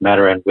Black Lives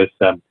Matter and with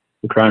the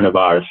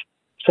coronavirus.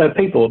 So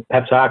people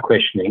perhaps are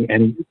questioning,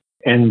 and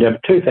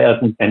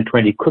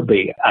 2020 could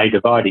be a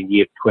dividing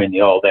year between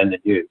the old and the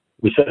new.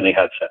 We certainly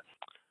hope so.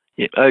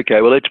 Yeah, okay,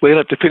 well, we'll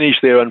have to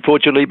finish there,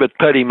 unfortunately, but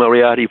Patty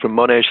Moriarty from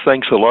Monash,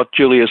 thanks a lot.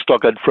 Julia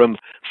Stockard from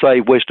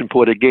Save Western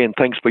Port, again,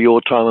 thanks for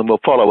your time, and we'll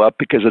follow up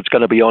because it's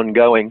going to be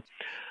ongoing.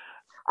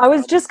 I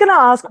was just going to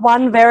ask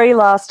one very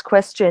last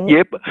question.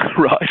 Yep,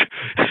 right.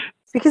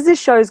 Because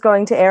this show is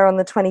going to air on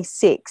the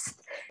 26th,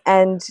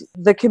 and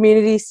the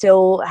community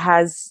still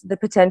has the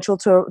potential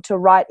to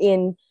write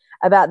in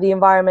about the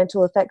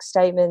environmental effects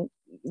statement,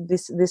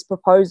 this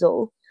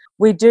proposal.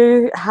 We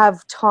do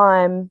have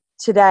time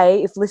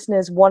today if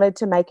listeners wanted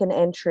to make an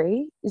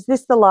entry. Is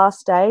this the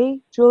last day,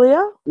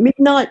 Julia?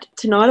 Midnight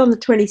tonight on the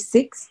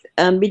 26th.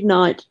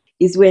 Midnight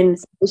is when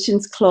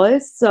submissions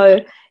close. So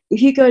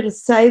if you go to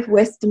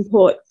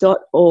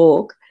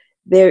savewesternport.org,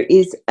 there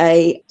is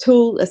a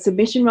tool, a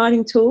submission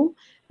writing tool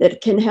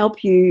that can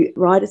help you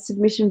write a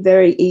submission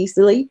very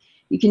easily.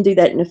 You can do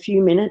that in a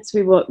few minutes.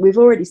 We've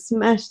already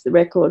smashed the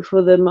record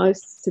for the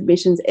most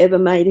submissions ever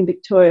made in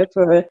Victoria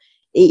for a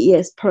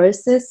EES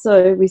process.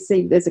 So we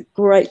see there's a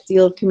great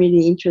deal of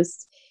community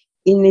interest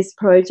in this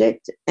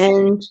project,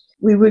 and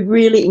we would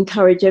really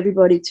encourage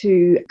everybody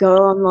to go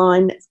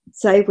online,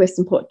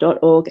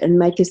 savewesternport.org, and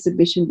make a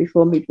submission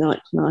before midnight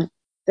tonight.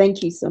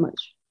 Thank you so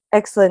much.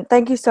 Excellent.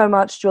 Thank you so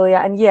much, Julia.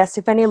 And yes,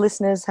 if any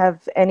listeners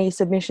have any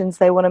submissions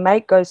they want to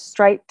make, go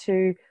straight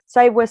to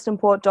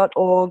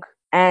savewesternport.org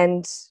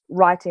and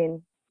write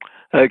in.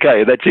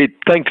 Okay, that's it.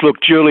 Thanks,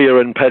 Julia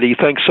and Patty,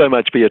 thanks so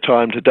much for your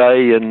time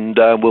today, and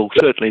we'll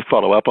certainly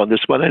follow up on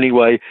this one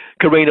anyway.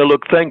 Karina,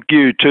 thank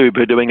you too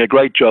for doing a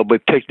great job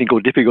with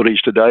technical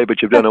difficulties today,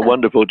 but you've done a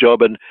wonderful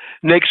job. And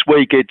next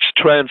week it's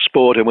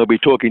transport, and we'll be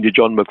talking to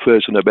John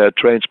McPherson about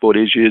transport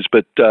issues.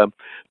 But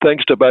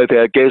thanks to both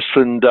our guests,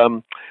 and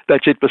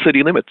that's it for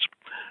City Limits.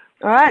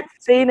 All right,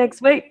 see you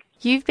next week.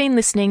 You've been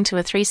listening to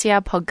a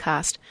 3CR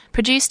podcast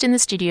produced in the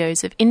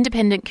studios of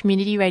independent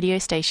community radio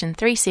station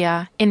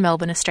 3CR in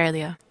Melbourne,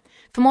 Australia.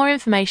 For more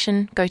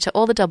information, go to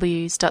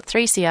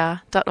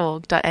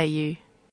allthews.3cr.org.au.